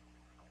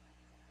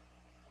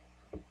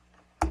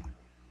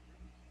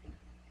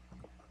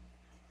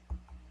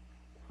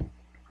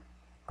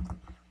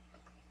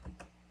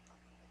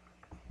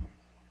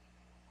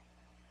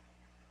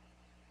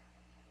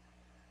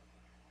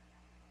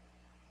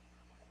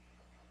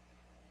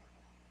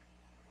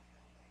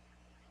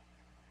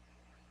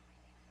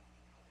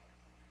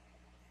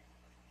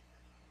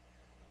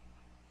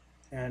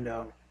 And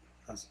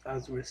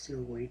as we're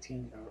still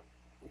waiting,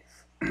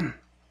 if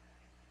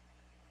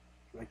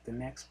like the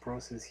next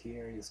process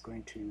here is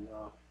going to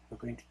we're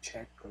going to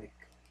check,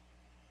 like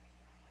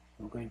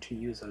we're going to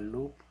use a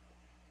loop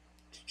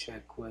to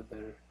check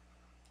whether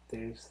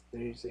there's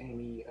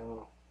any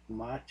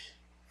match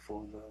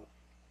for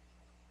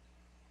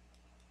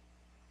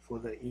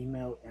the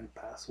email and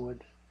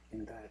password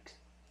in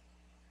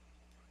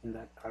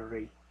that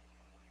array.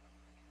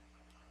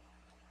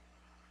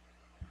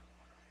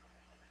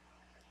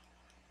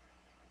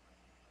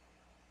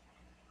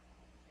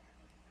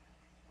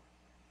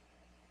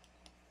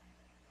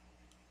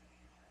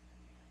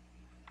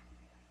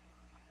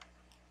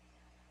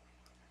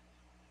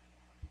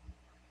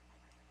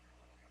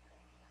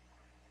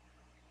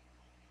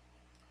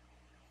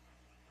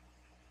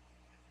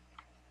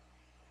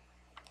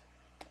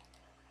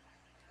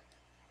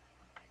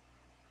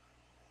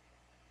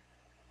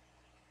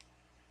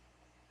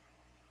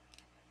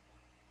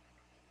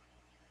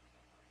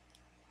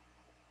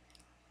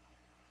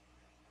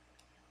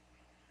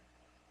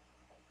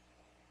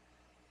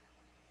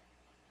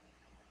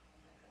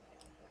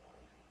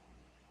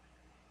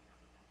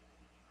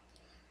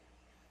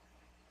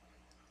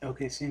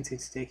 Okay, since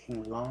it's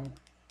taking long,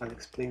 I'll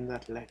explain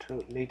that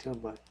later,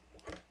 but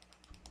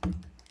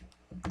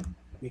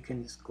we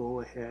can just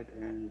go ahead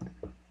and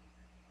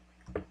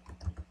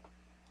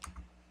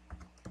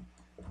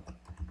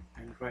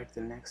write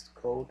the next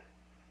code,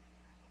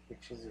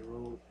 which is a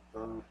rule,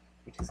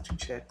 which is to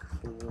check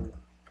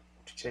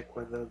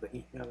whether the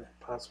email and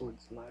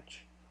passwords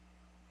match.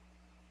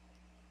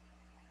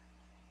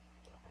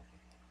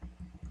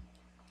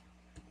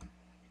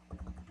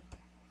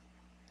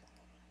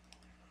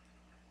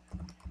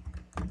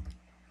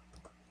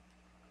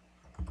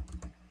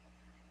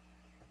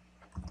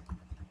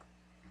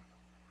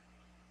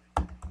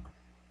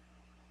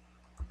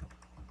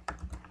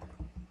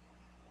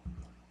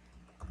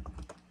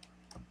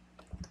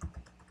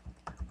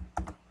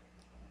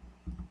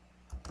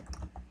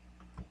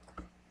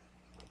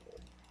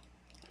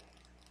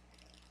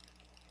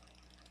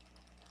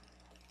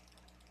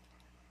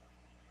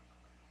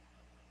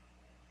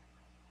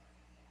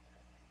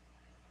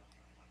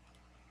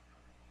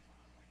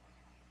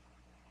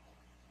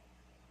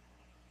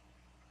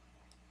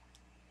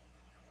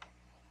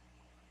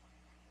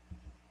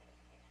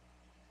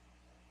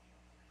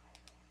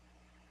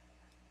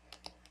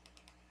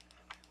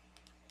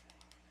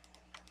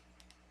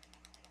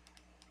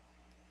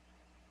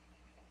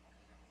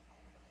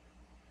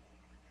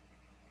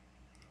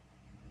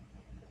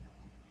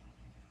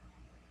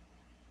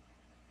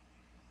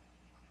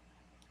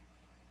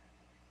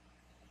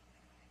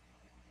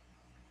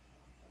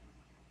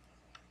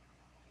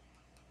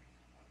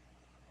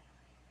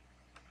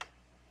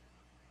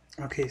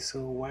 Okay, so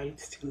while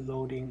it's still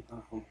loading,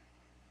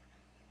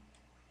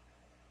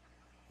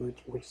 we're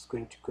just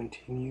going to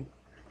continue.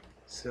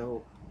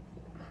 So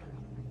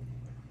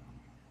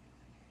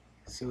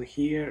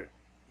here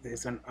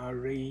there's an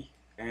array,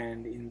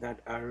 and in that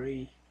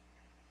array,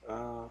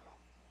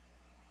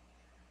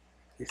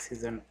 this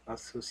is an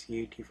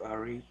associative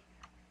array.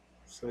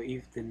 So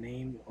if the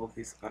name of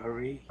this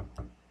array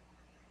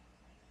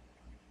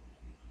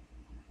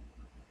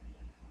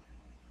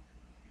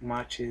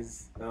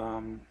matches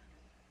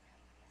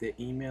the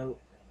email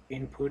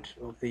input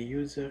of the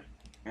user,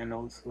 and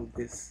also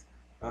this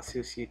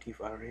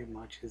associative array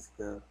matches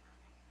the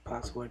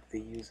password the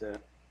user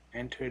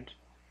entered,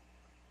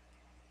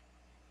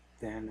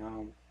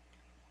 then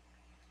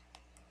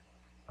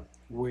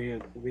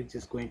we're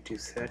just going to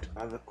set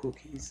other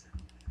cookies.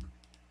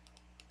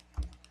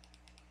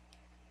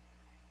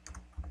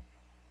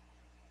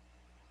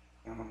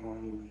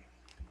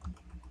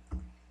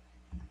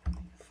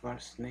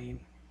 First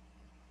name,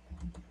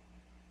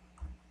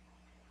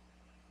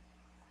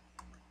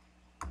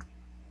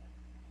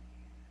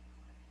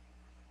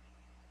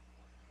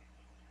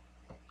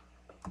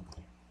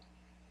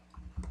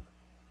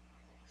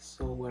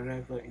 so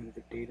wherever in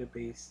the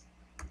database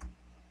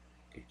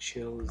it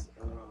shows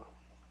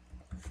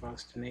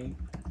first name,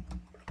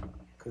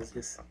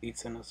 because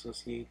it's an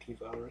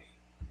associative array,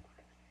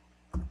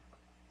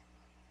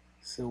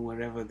 so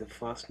wherever the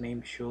first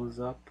name shows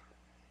up,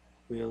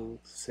 we'll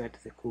set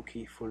the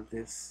cookie for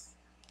this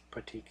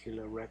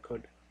particular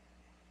record.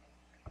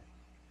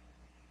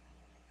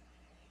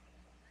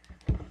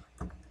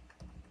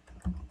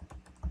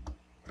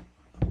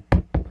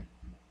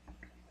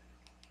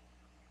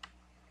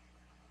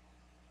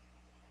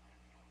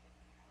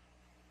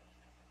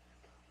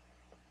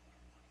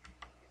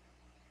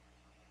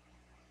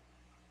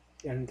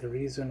 And the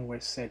reason we're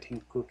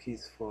setting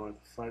cookies for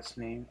the first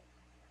name,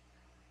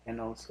 and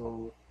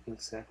also we'll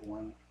set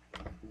one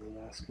for the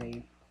last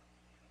name,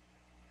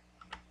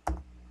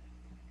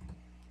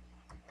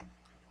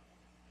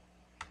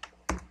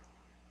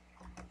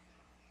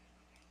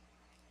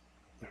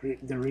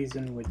 the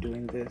reason we're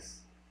doing this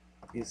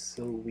is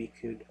so we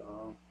could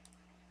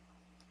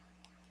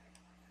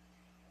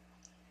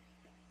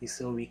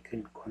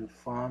can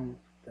confirm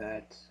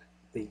that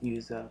the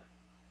user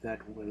that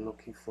we're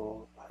looking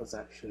for has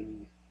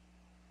actually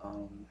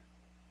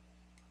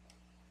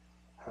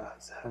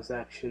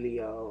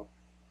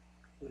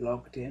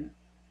logged in,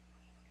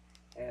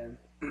 and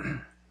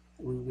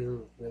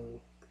we'll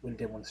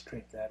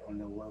demonstrate that on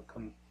the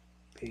welcome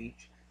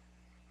page.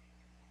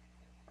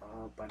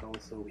 But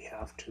also we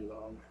have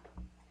to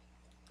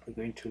we're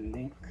going to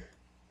link,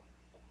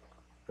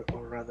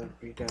 or rather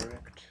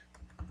redirect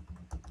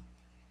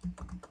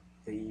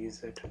the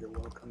user to the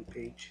welcome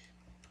page.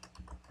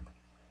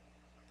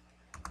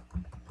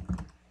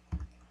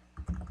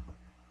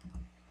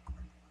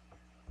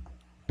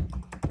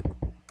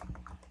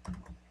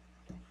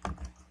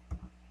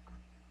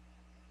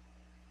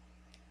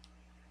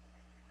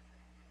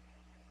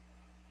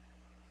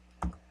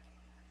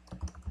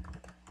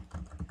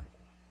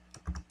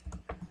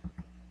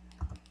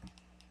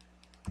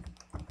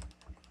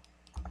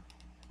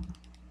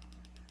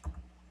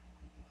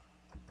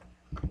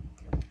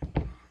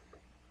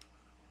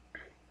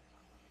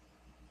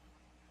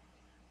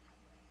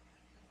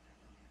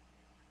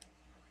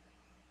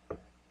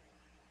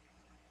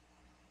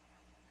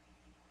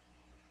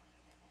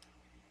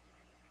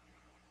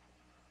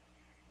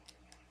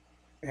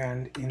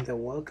 And in the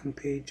welcome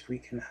page we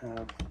can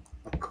have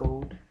a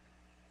code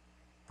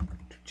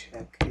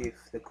check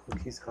if the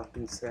cookies have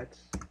been set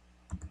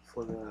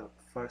for the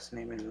first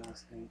name and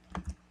last name.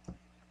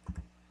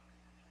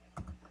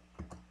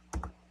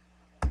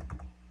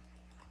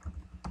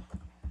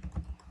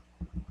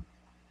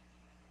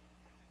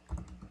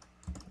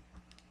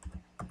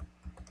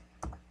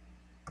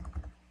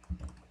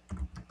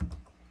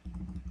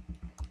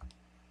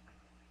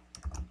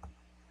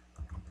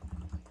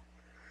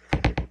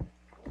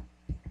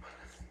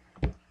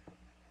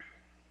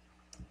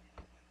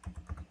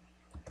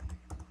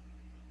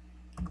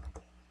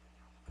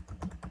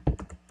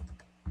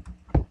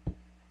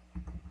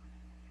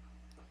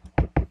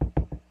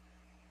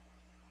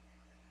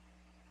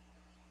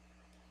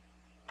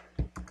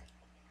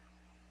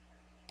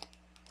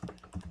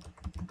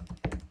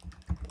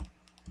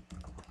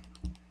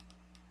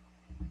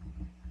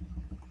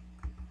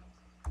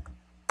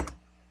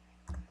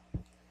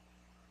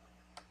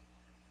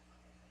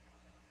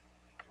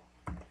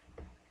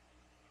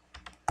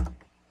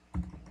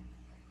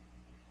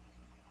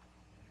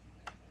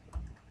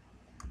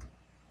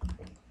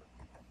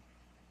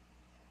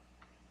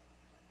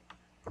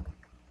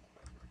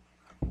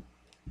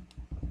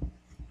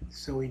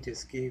 So we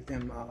just gave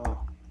them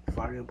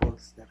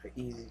variables that are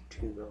easy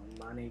to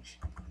manage,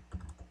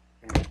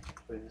 and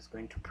we're just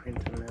going to print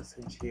a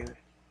message here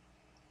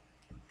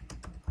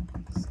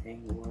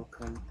saying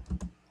welcome,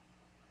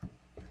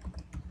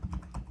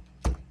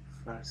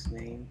 first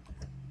name,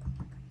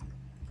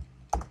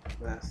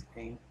 last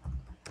name.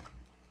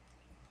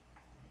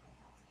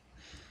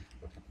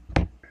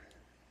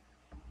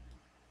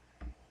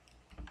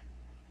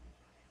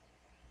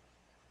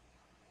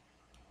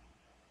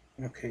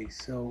 Okay,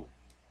 so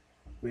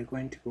we're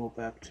going to go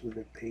back to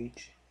the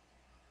page,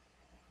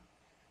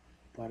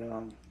 but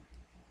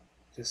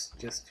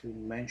just to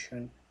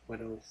mention what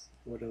I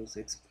was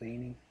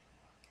explaining.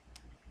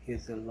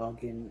 Here's the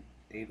login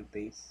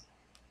database.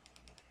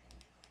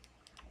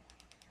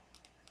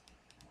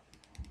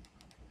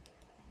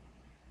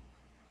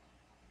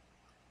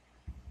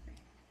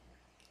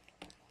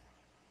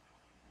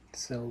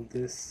 So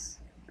these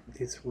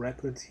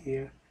records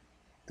here,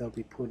 they'll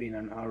be put in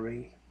an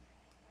array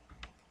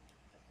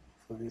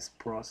for this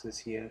process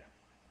here.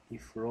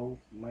 If row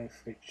my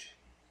fetch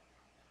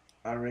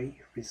array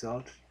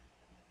result,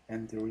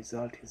 and the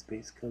result is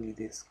basically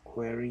this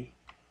query,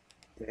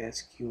 the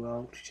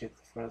SQL to check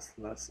the first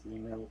last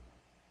email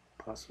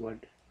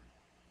password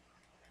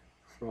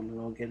from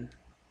login,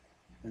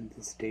 and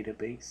this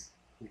database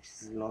which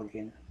is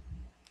login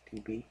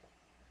db.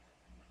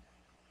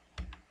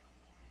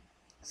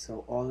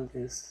 So all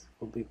this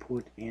will be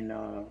put in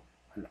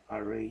an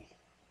array,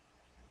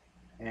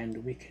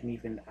 and we can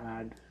even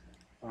add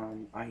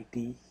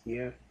ID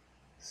here,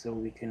 so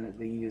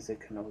the user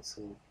can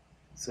also,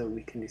 so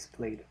we can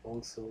display it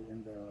also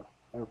in the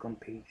welcome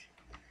page.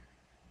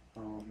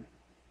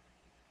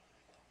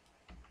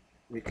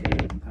 We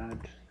can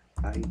add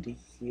ID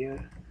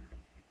here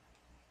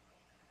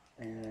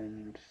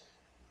and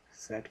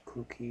set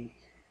cookie.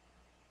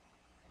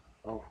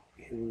 Oh,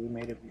 we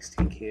made a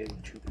mistake here.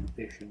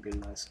 There should be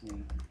last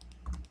name.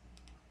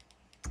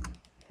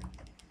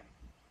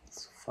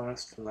 It's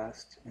first,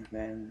 last, and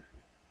then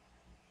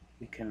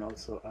we can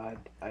also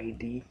add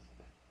ID.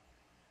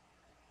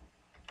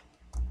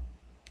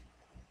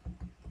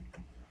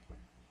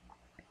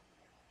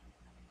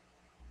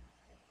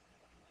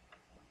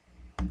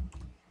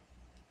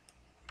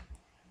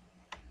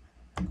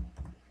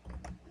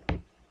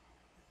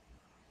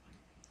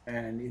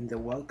 And in the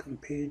welcome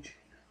page,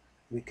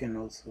 we can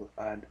also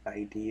add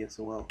ID as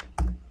well.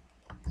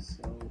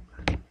 So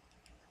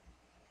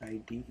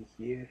ID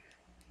here.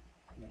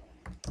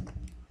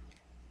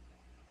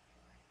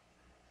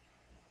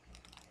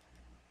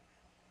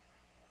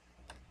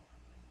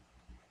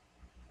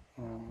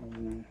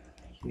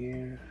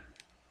 Here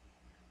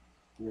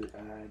we'll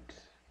add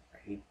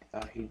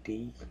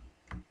ID.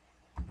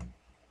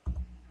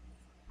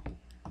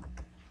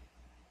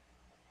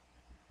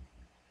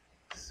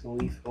 So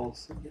if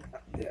also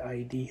the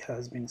ID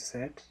has been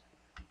set,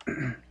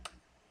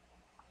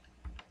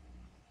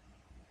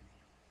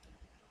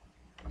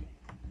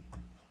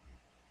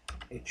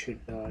 it should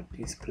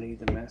display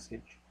the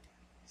message.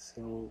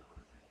 So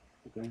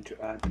we're going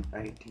to add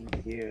ID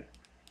here,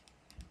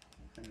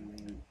 and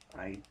then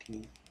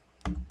ID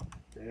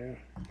there.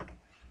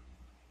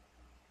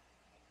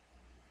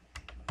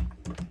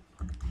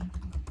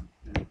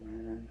 And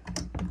then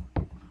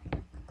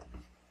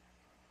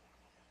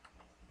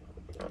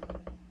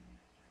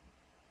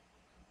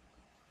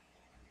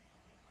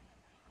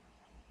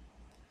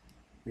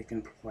we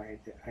can provide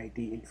the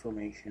ID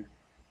information.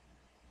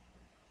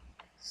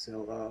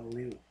 So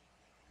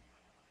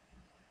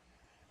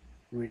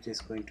we're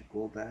just going to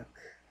go back.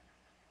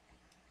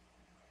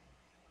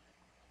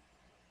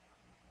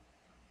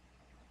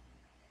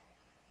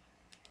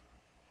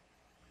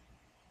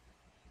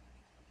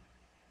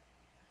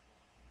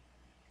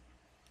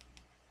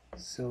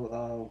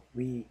 So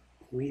we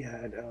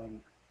had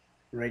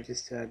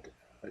registered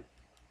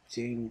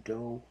Jane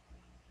Doe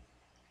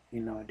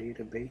in our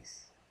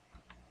database.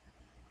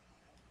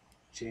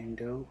 Jane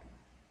Doe,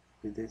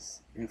 with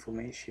this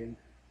information,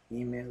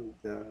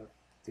 their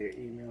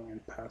email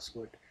and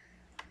password.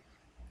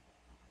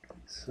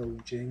 So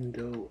Jane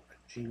Doe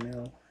at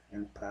Gmail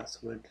and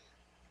password.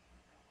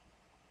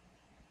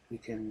 We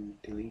can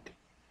delete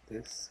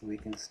this. We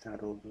can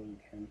start over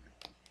again.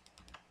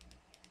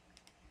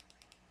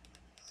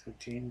 So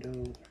Jane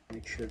Doe,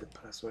 make sure the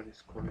password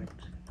is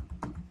correct,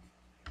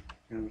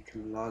 and we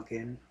can log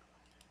in.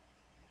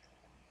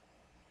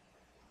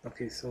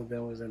 Okay, so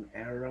there was an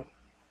error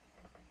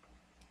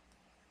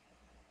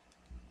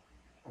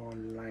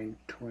on line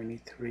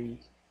 23,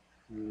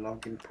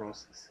 login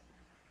process.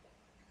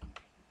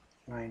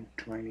 Line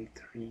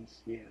 23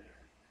 here.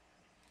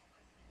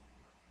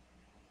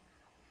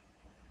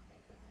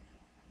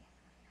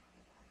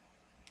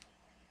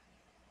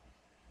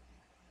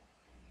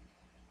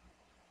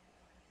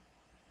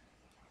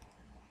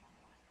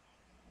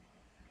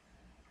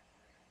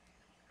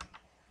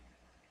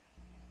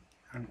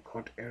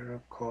 Uncaught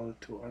error, call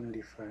to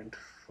undefined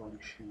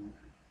function.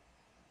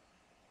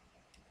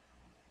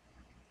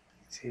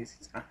 It says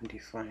it's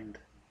undefined.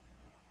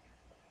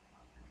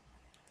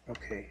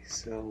 Okay,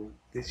 so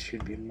this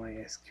should be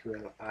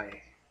MySQLi,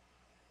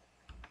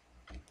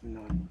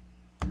 not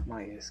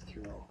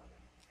MySQL.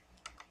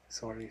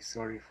 Sorry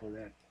for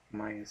that.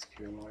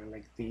 MySQLi,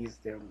 like these,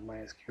 they're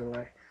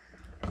MySQLi.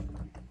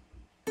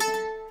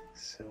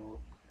 So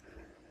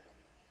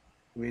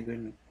we're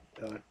going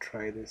to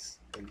try this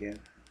again.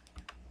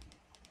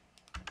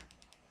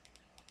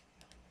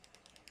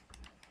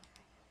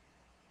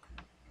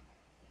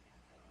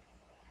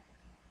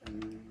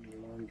 And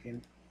log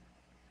in.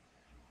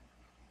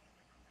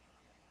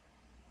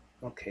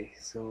 Okay,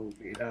 so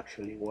it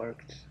actually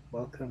worked.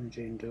 Welcome,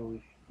 Jane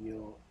Doe.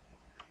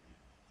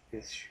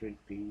 This should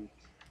be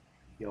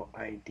your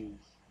ID.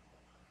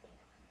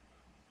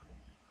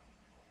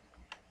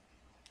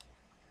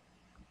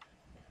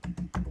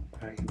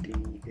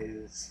 ID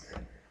is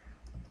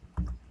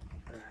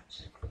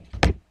that.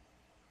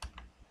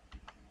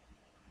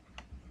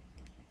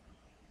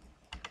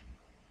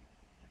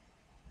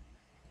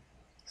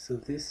 So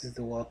this is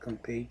the welcome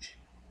page,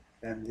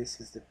 and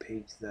this is the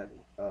page that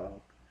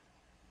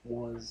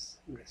was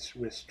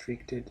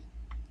restricted.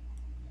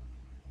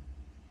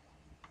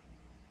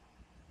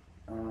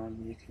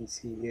 You can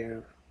see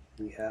here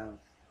we have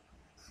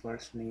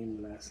first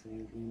name, last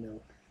name,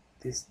 email.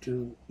 These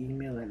two,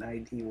 email and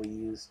ID, were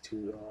used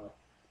to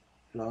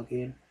log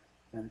in,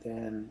 and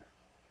then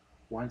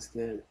once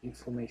the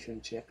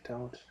information checked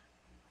out,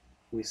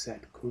 we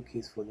set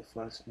cookies for the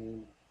first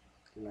name,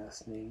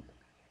 last name.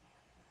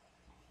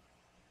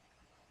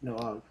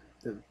 No,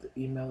 the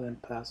email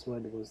and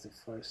password was the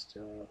first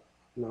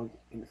log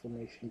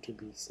information to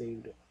be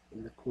saved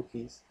in the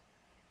cookies,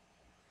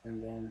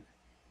 and then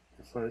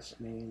the first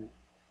name,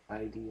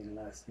 ID, and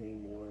last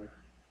name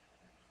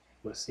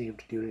were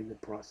saved during the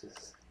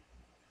process.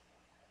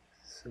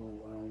 So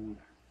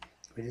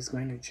we're just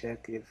going to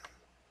check if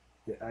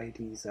the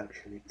ID is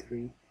actually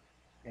 3,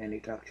 and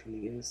it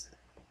actually is.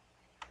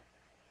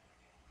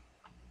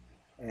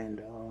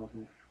 And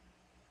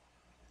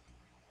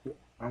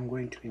I'm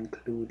going to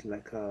include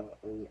like a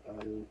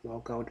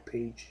logout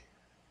page.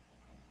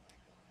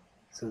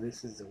 So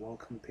this is the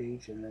welcome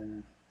page, and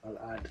then I'll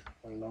add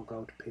a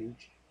logout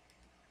page.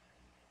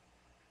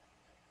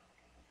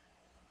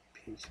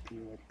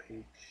 PHP web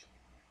page.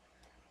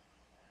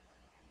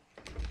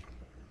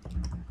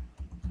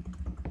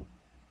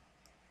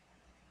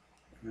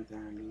 And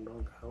then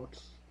log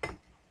out.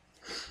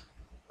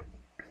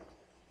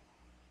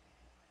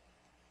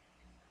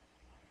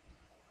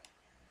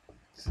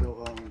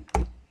 So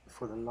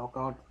for the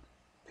logout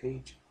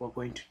page, we're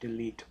going to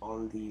delete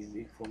all these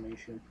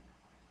information.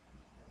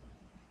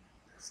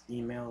 This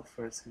email,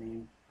 first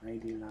name,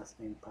 ID, last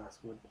name,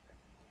 password.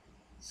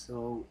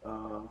 So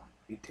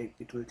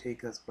it will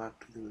take us back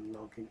to the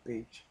login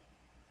page,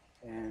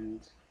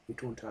 and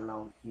it won't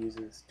allow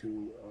users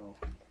to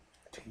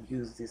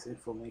use this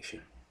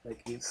information.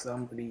 Like if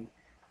somebody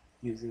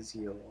uses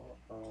your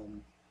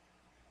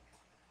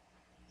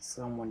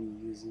someone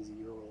uses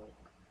your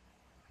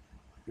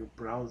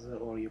browser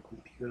or your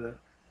computer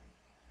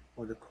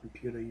or the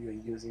computer you are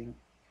using,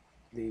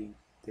 they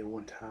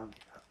won't have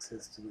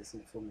access to this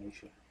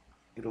information.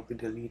 It'll be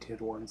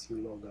deleted once you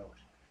log out.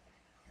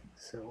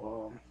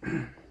 So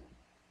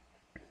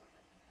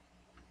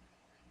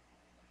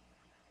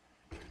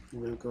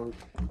we'll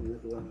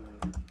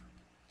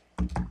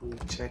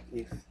check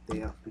if they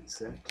have been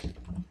set.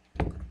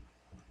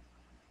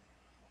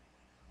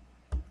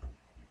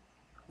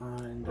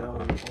 And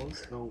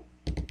also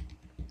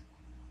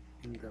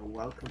in the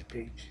welcome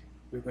page,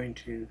 we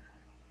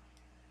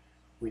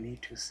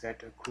need to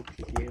set a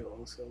cookie here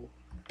also.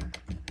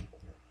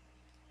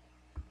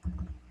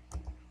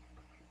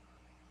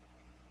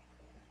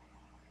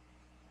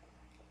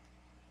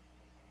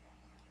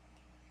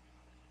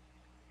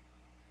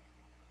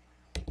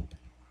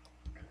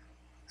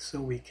 So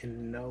we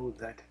can know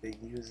that the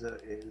user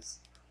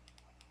is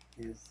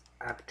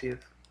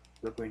active.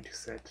 We're going to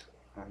set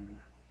a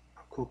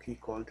cookie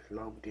called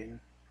logged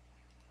in.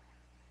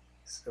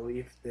 So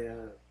if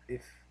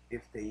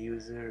if the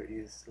user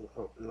is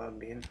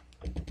logged in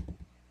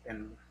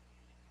and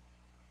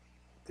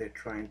they're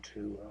trying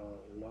to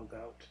log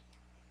out,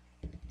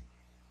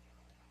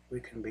 we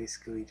can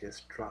basically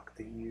just track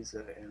the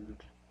user and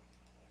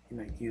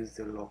use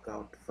the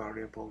logout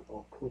variable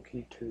or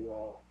cookie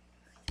to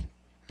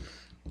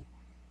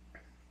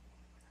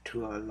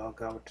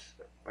log out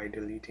by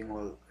deleting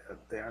all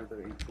the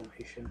other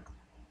information.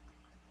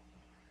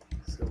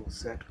 So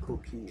set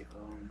cookie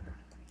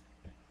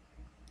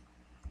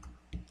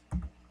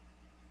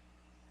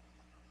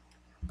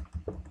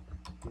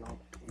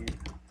logged in,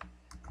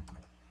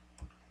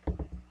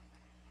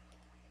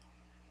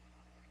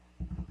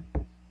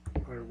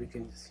 or we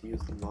can just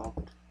use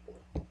logged.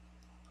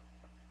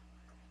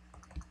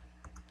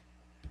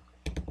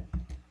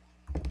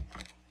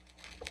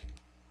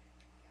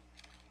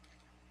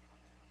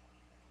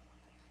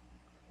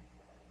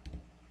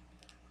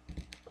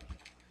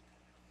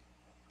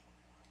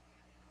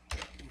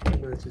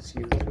 Let's just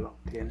use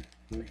logged in,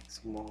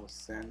 makes more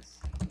sense.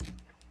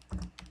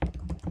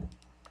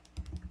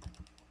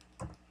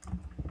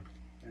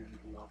 And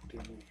logged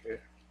in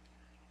here.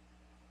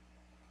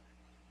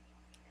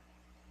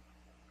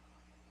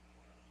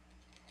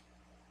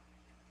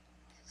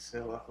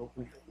 So I hope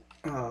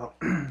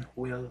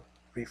we'll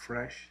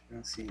refresh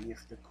and see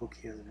if the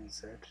cookie has been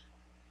set.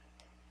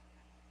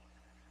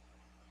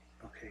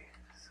 Okay,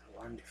 so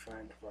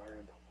undefined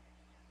variable.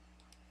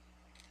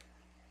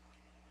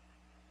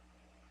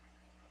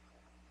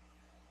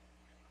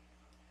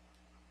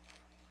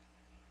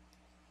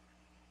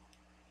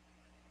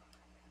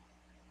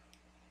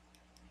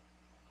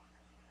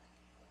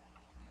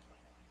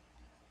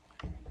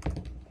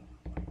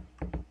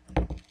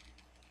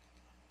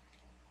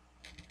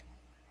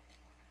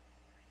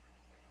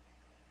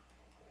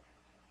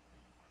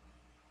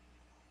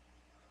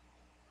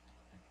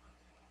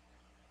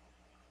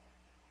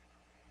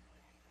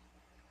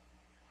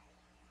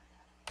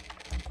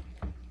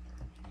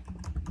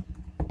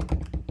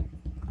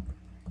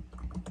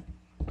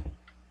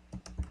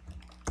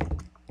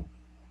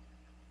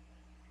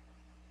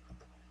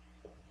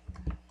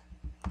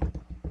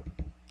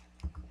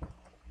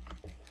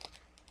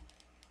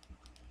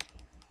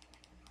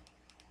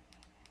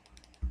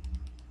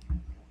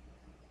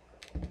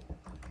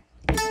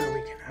 So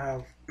we can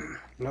have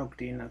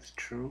logged in as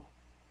true.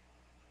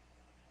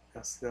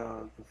 That's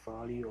the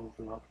value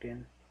of logged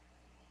in.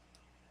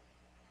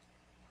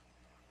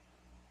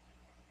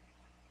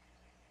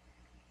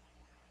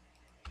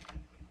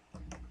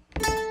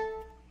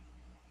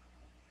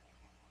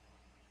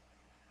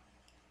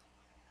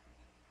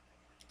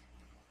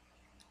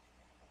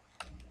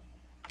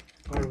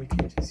 Or we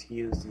can just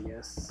use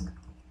yes.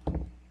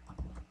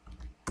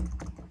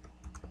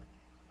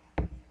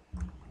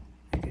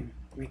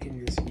 We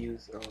can just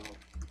use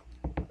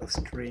a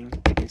string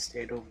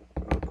instead of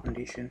a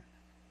condition.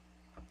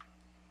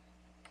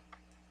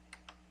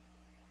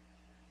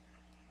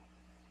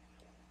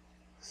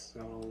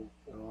 So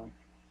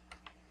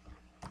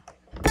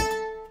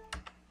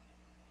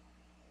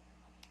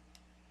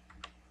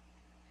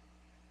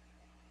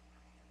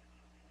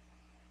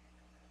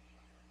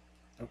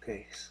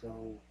okay,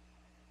 so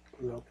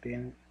logged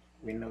in,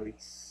 we know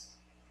it's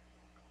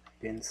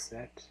been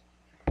set.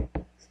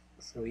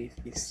 So if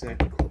we set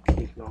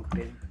cookie logged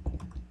in,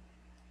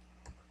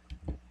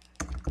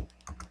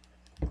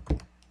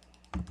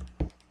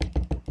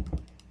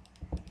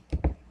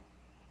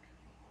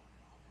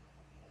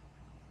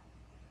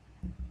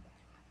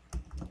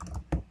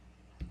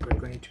 we're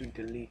going to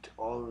delete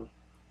all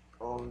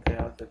the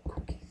other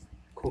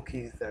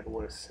cookies that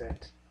were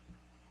set.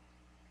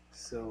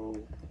 So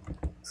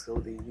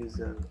the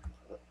user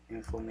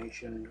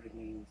information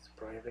remains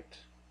private.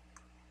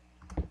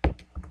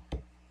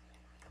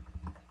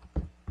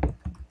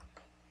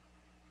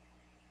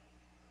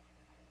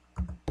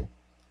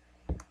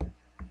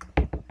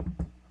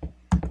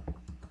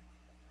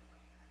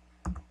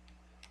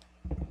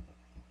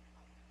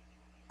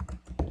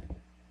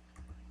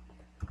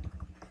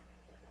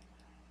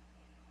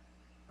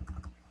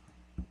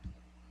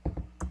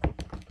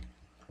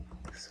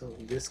 So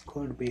this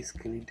code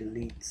basically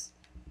deletes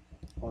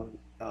all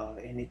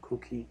any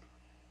cookie,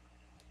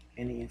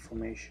 any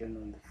information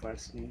on the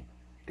first name,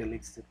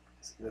 deletes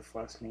the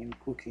first name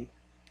cookie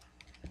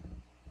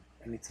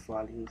and its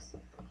values,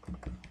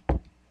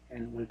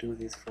 and we'll do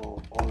this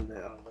for all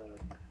the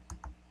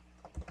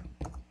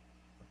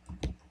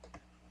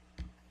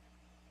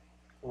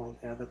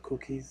other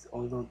cookies.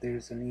 Although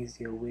there's an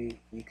easier way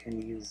you can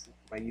use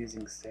by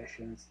using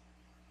sessions,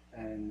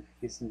 and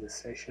using the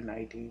session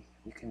ID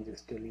you can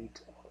just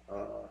delete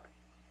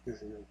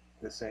this is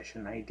the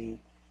session ID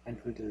and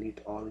we'll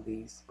delete all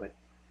these. But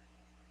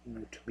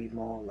to be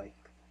more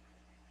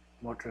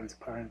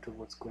transparent of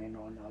what's going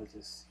on, I'll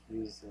just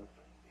use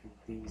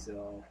these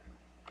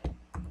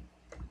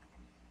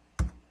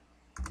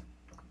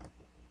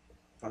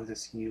I'll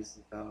just use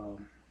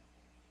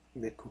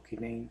the cookie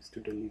names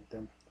to delete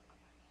them.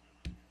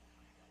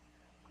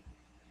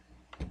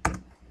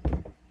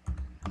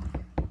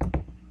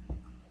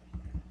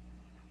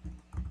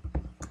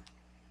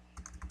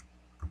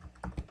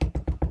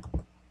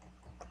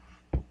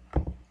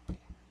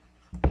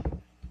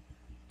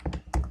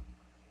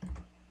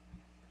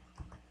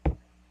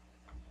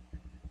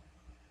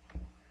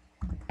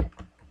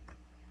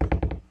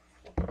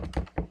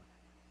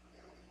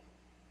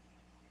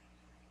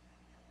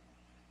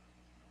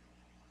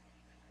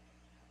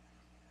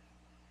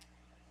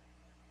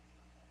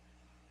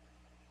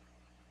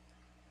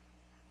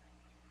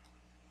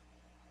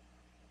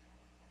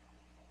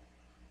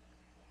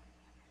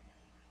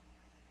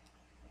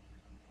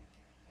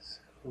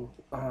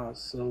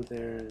 So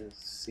there's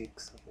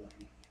 6 of them.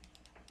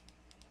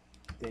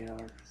 There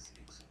are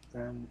 6 of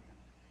them,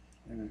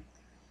 and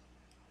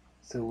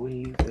so we'll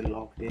leave the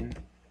logged in,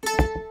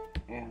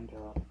 and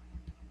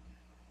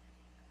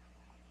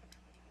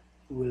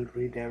we'll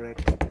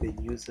redirect the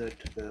user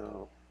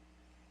to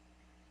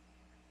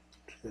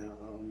the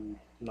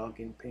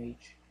login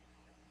page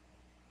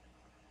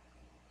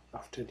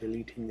after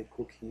deleting the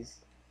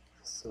cookies.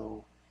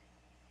 So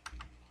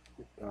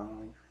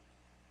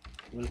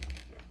we'll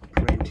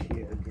print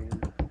here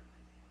again.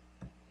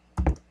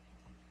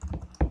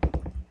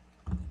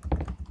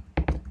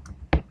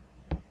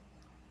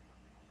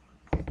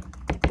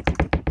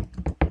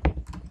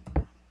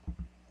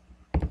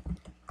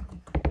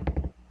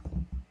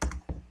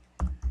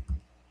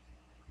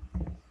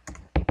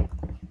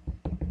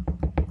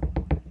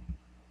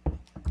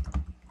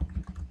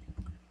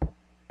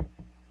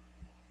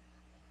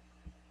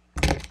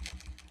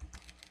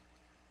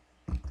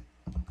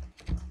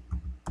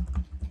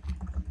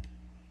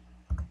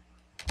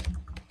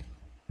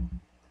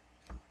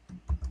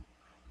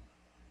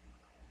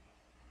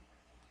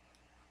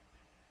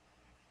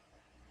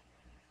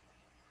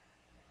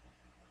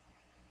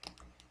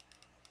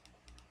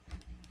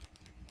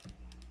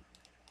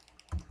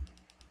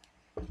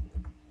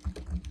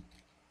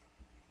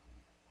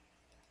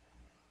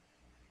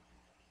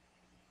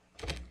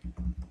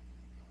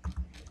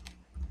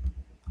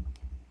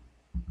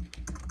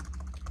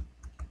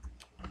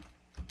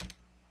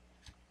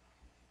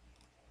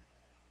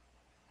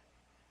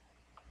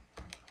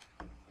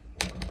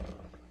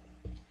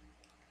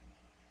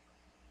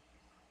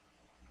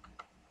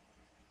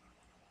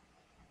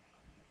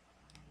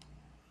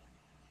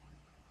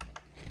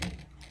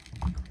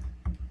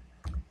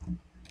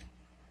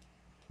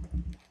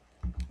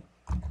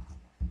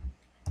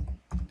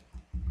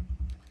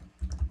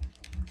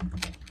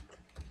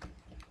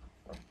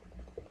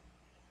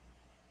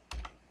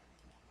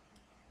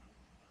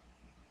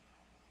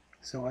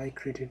 So I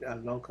created a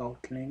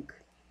logout link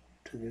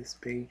to this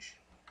page,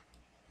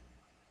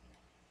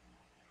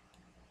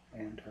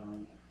 and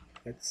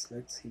let's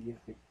see if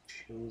it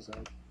shows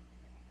up.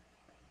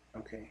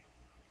 Okay,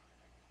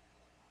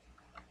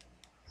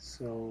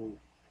 so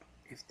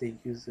if the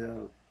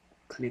user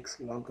clicks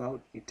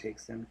logout, it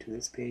takes them to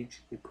this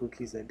page. The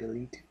cookies are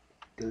deleted.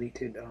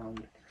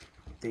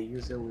 The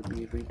user will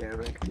be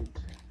redirected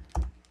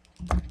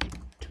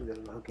to the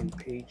login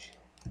page.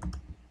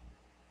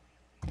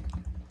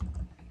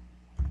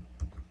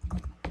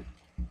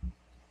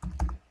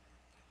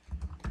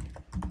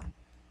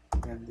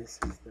 And this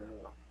is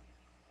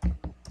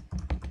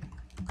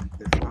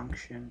the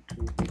function to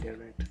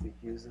redirect the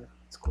user.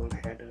 It's called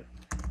header.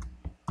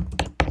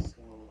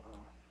 So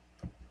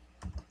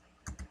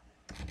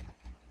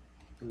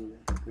we'll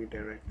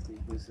redirect the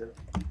user.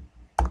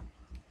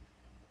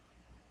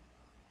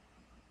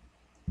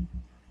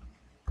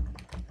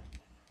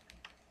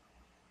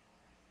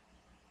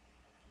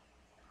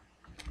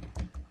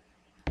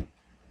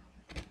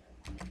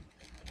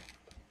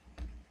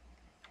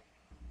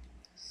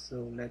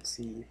 So let's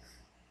see if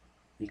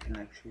we can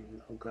actually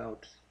log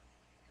out.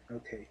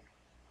 Okay.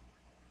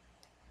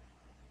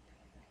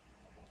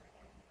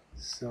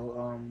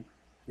 So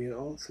we're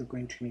also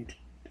going to need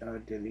to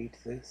delete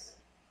this.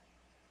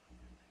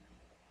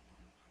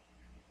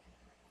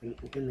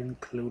 We'll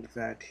include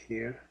that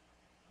here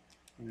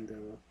in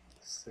the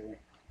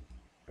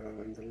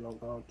in the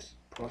logout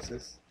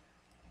process.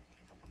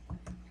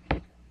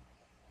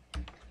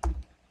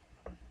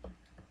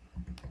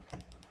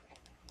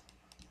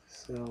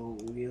 So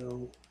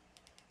we'll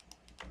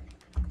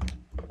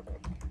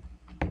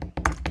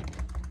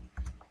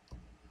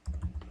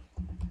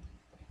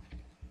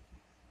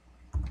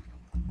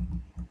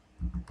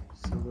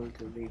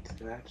delete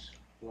that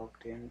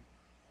logged in.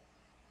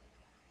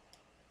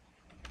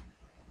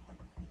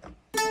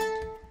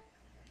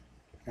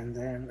 And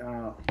then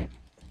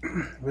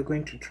we're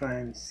going to try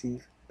and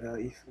see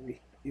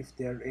if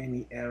there are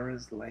any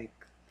errors like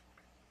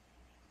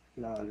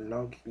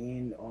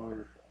login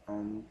or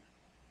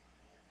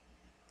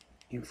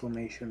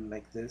information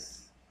like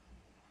this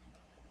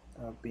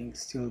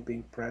still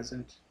being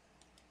present,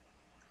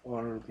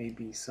 or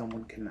maybe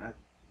someone can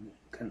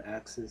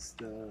access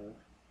the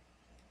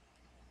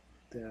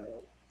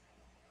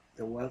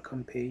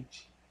welcome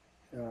page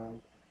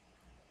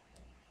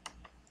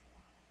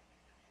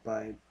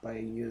by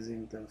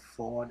using the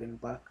forward and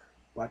back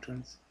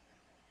buttons.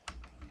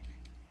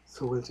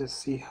 So we'll just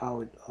see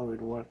how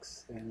it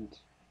works, and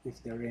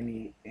if there are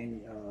any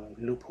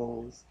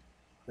loopholes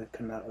that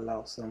cannot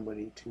allow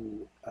somebody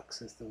to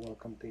access the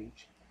welcome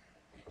page.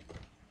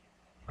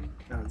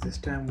 Now this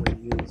time we'll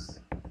use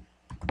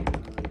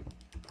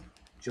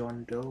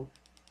John Doe.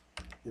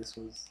 This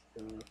was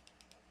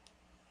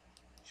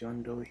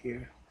John Doe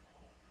here.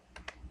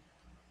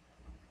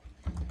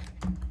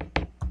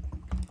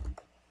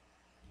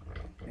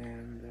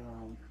 And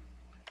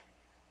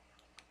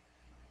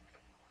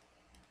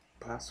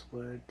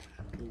password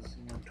was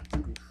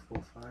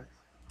 12345.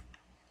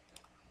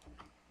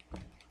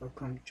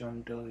 Welcome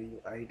John Doe,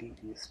 your ID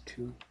is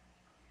 2.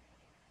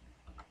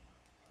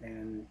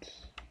 and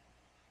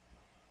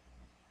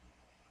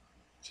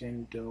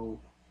Jane Doe,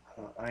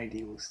 her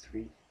ID was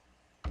 3.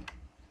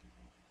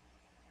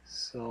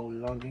 So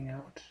logging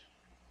out,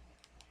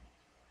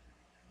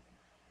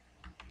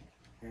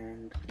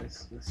 and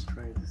let's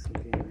try this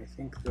again. I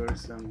think there are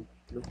some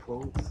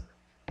loopholes,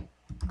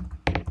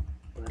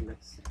 but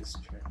let's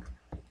just check.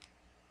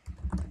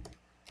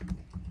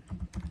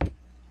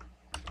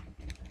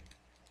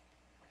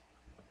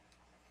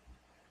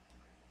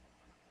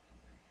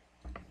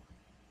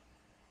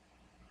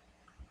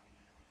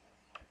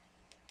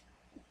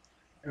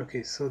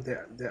 Okay, so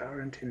there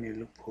aren't any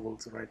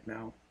loopholes right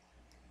now,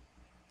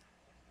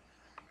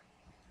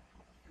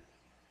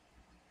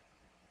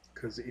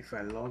 because if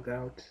I log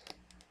out,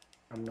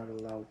 I'm not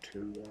allowed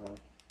to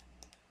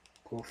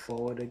go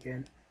forward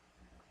again.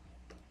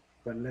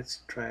 But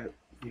let's try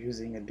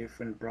using a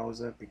different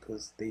browser,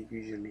 because they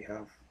usually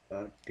have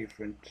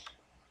different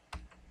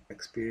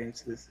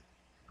experiences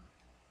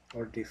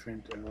or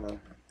different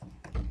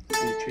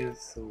features.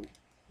 So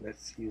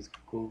let's use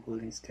Google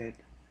instead.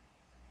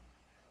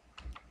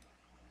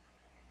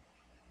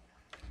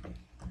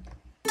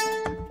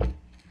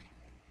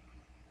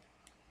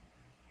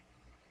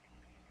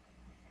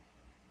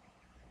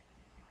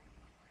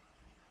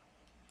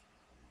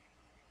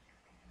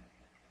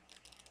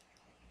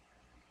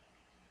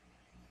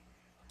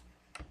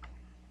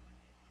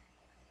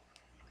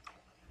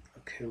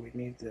 Okay, we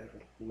need the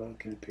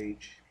login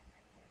page.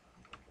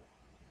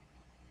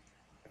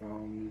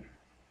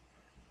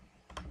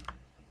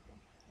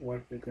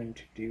 What we're going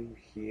to do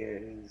here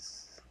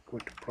is go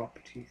to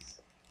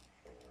properties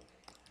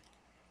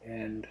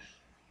and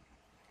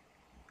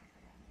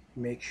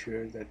make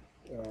sure that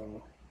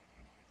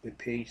the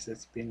page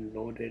that's been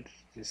loaded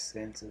just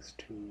sends us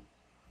to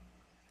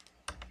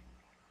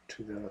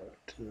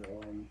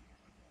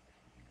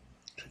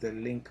the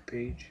link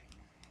page.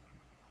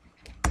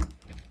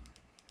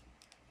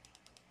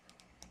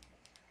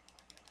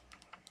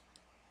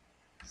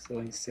 So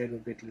instead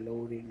of it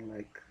loading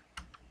like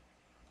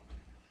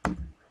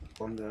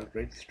on the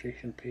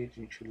registration page,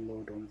 it should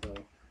load on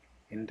the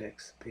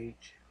index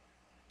page.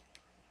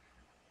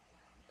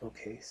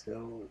 Okay,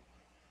 so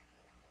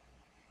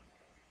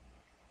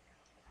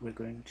we're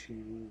going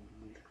to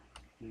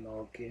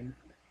log in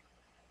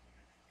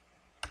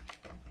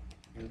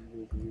and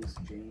we'll use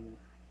Jane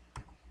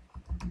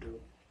Doe.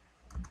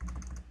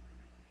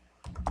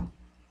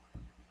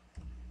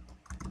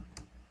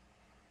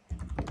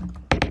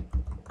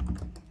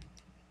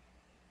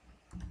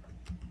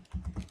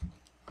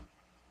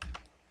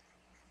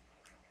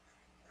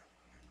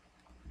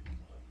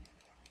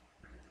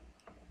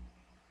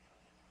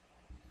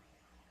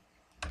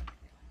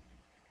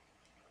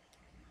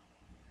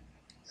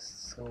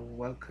 So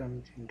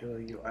welcome, Jane Doe.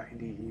 Your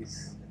ID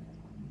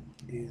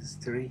is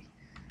 3,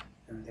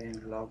 and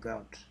then log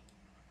out.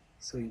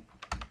 So you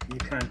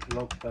can't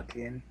log back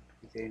in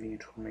with any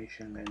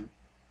information, and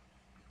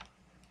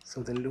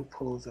so the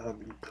loopholes have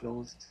been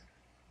closed,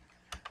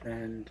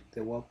 and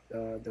the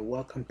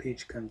welcome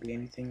page can be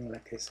anything.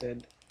 Like I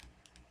said,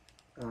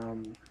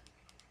 I'm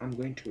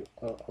going to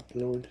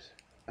upload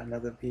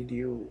another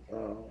video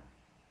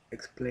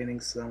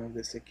explaining some of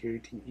the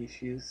security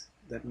issues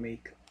that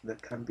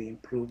can be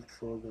improved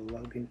for the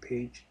login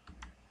page,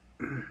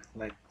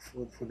 like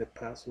for the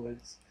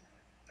passwords,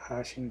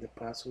 hashing the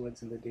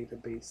passwords in the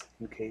database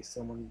in case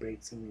someone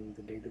breaks in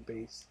the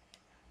database,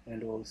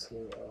 and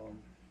also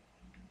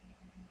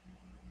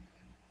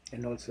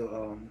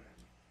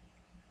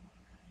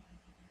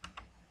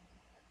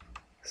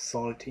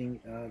salting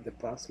the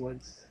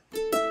passwords,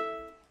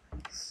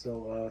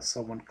 so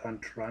someone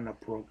can't run a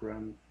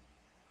program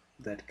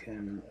that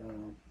can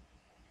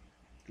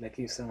like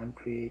if someone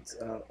creates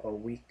a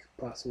weak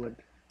password,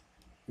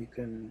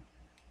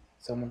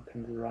 someone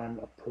can run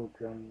a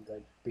program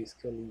that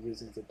basically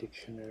uses the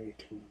dictionary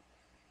to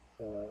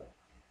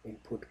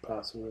input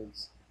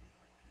passwords,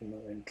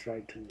 and try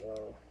to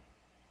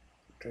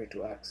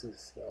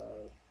access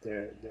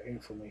their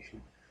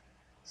information.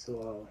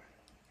 So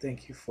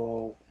thank you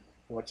for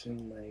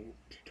watching my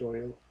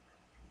tutorial,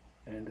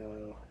 and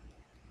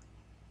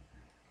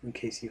in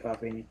case you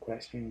have any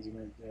questions,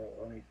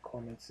 or any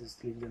comments,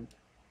 just leave them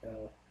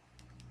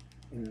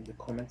in the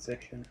comment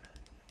section.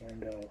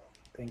 And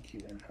thank you,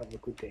 and have a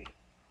good day.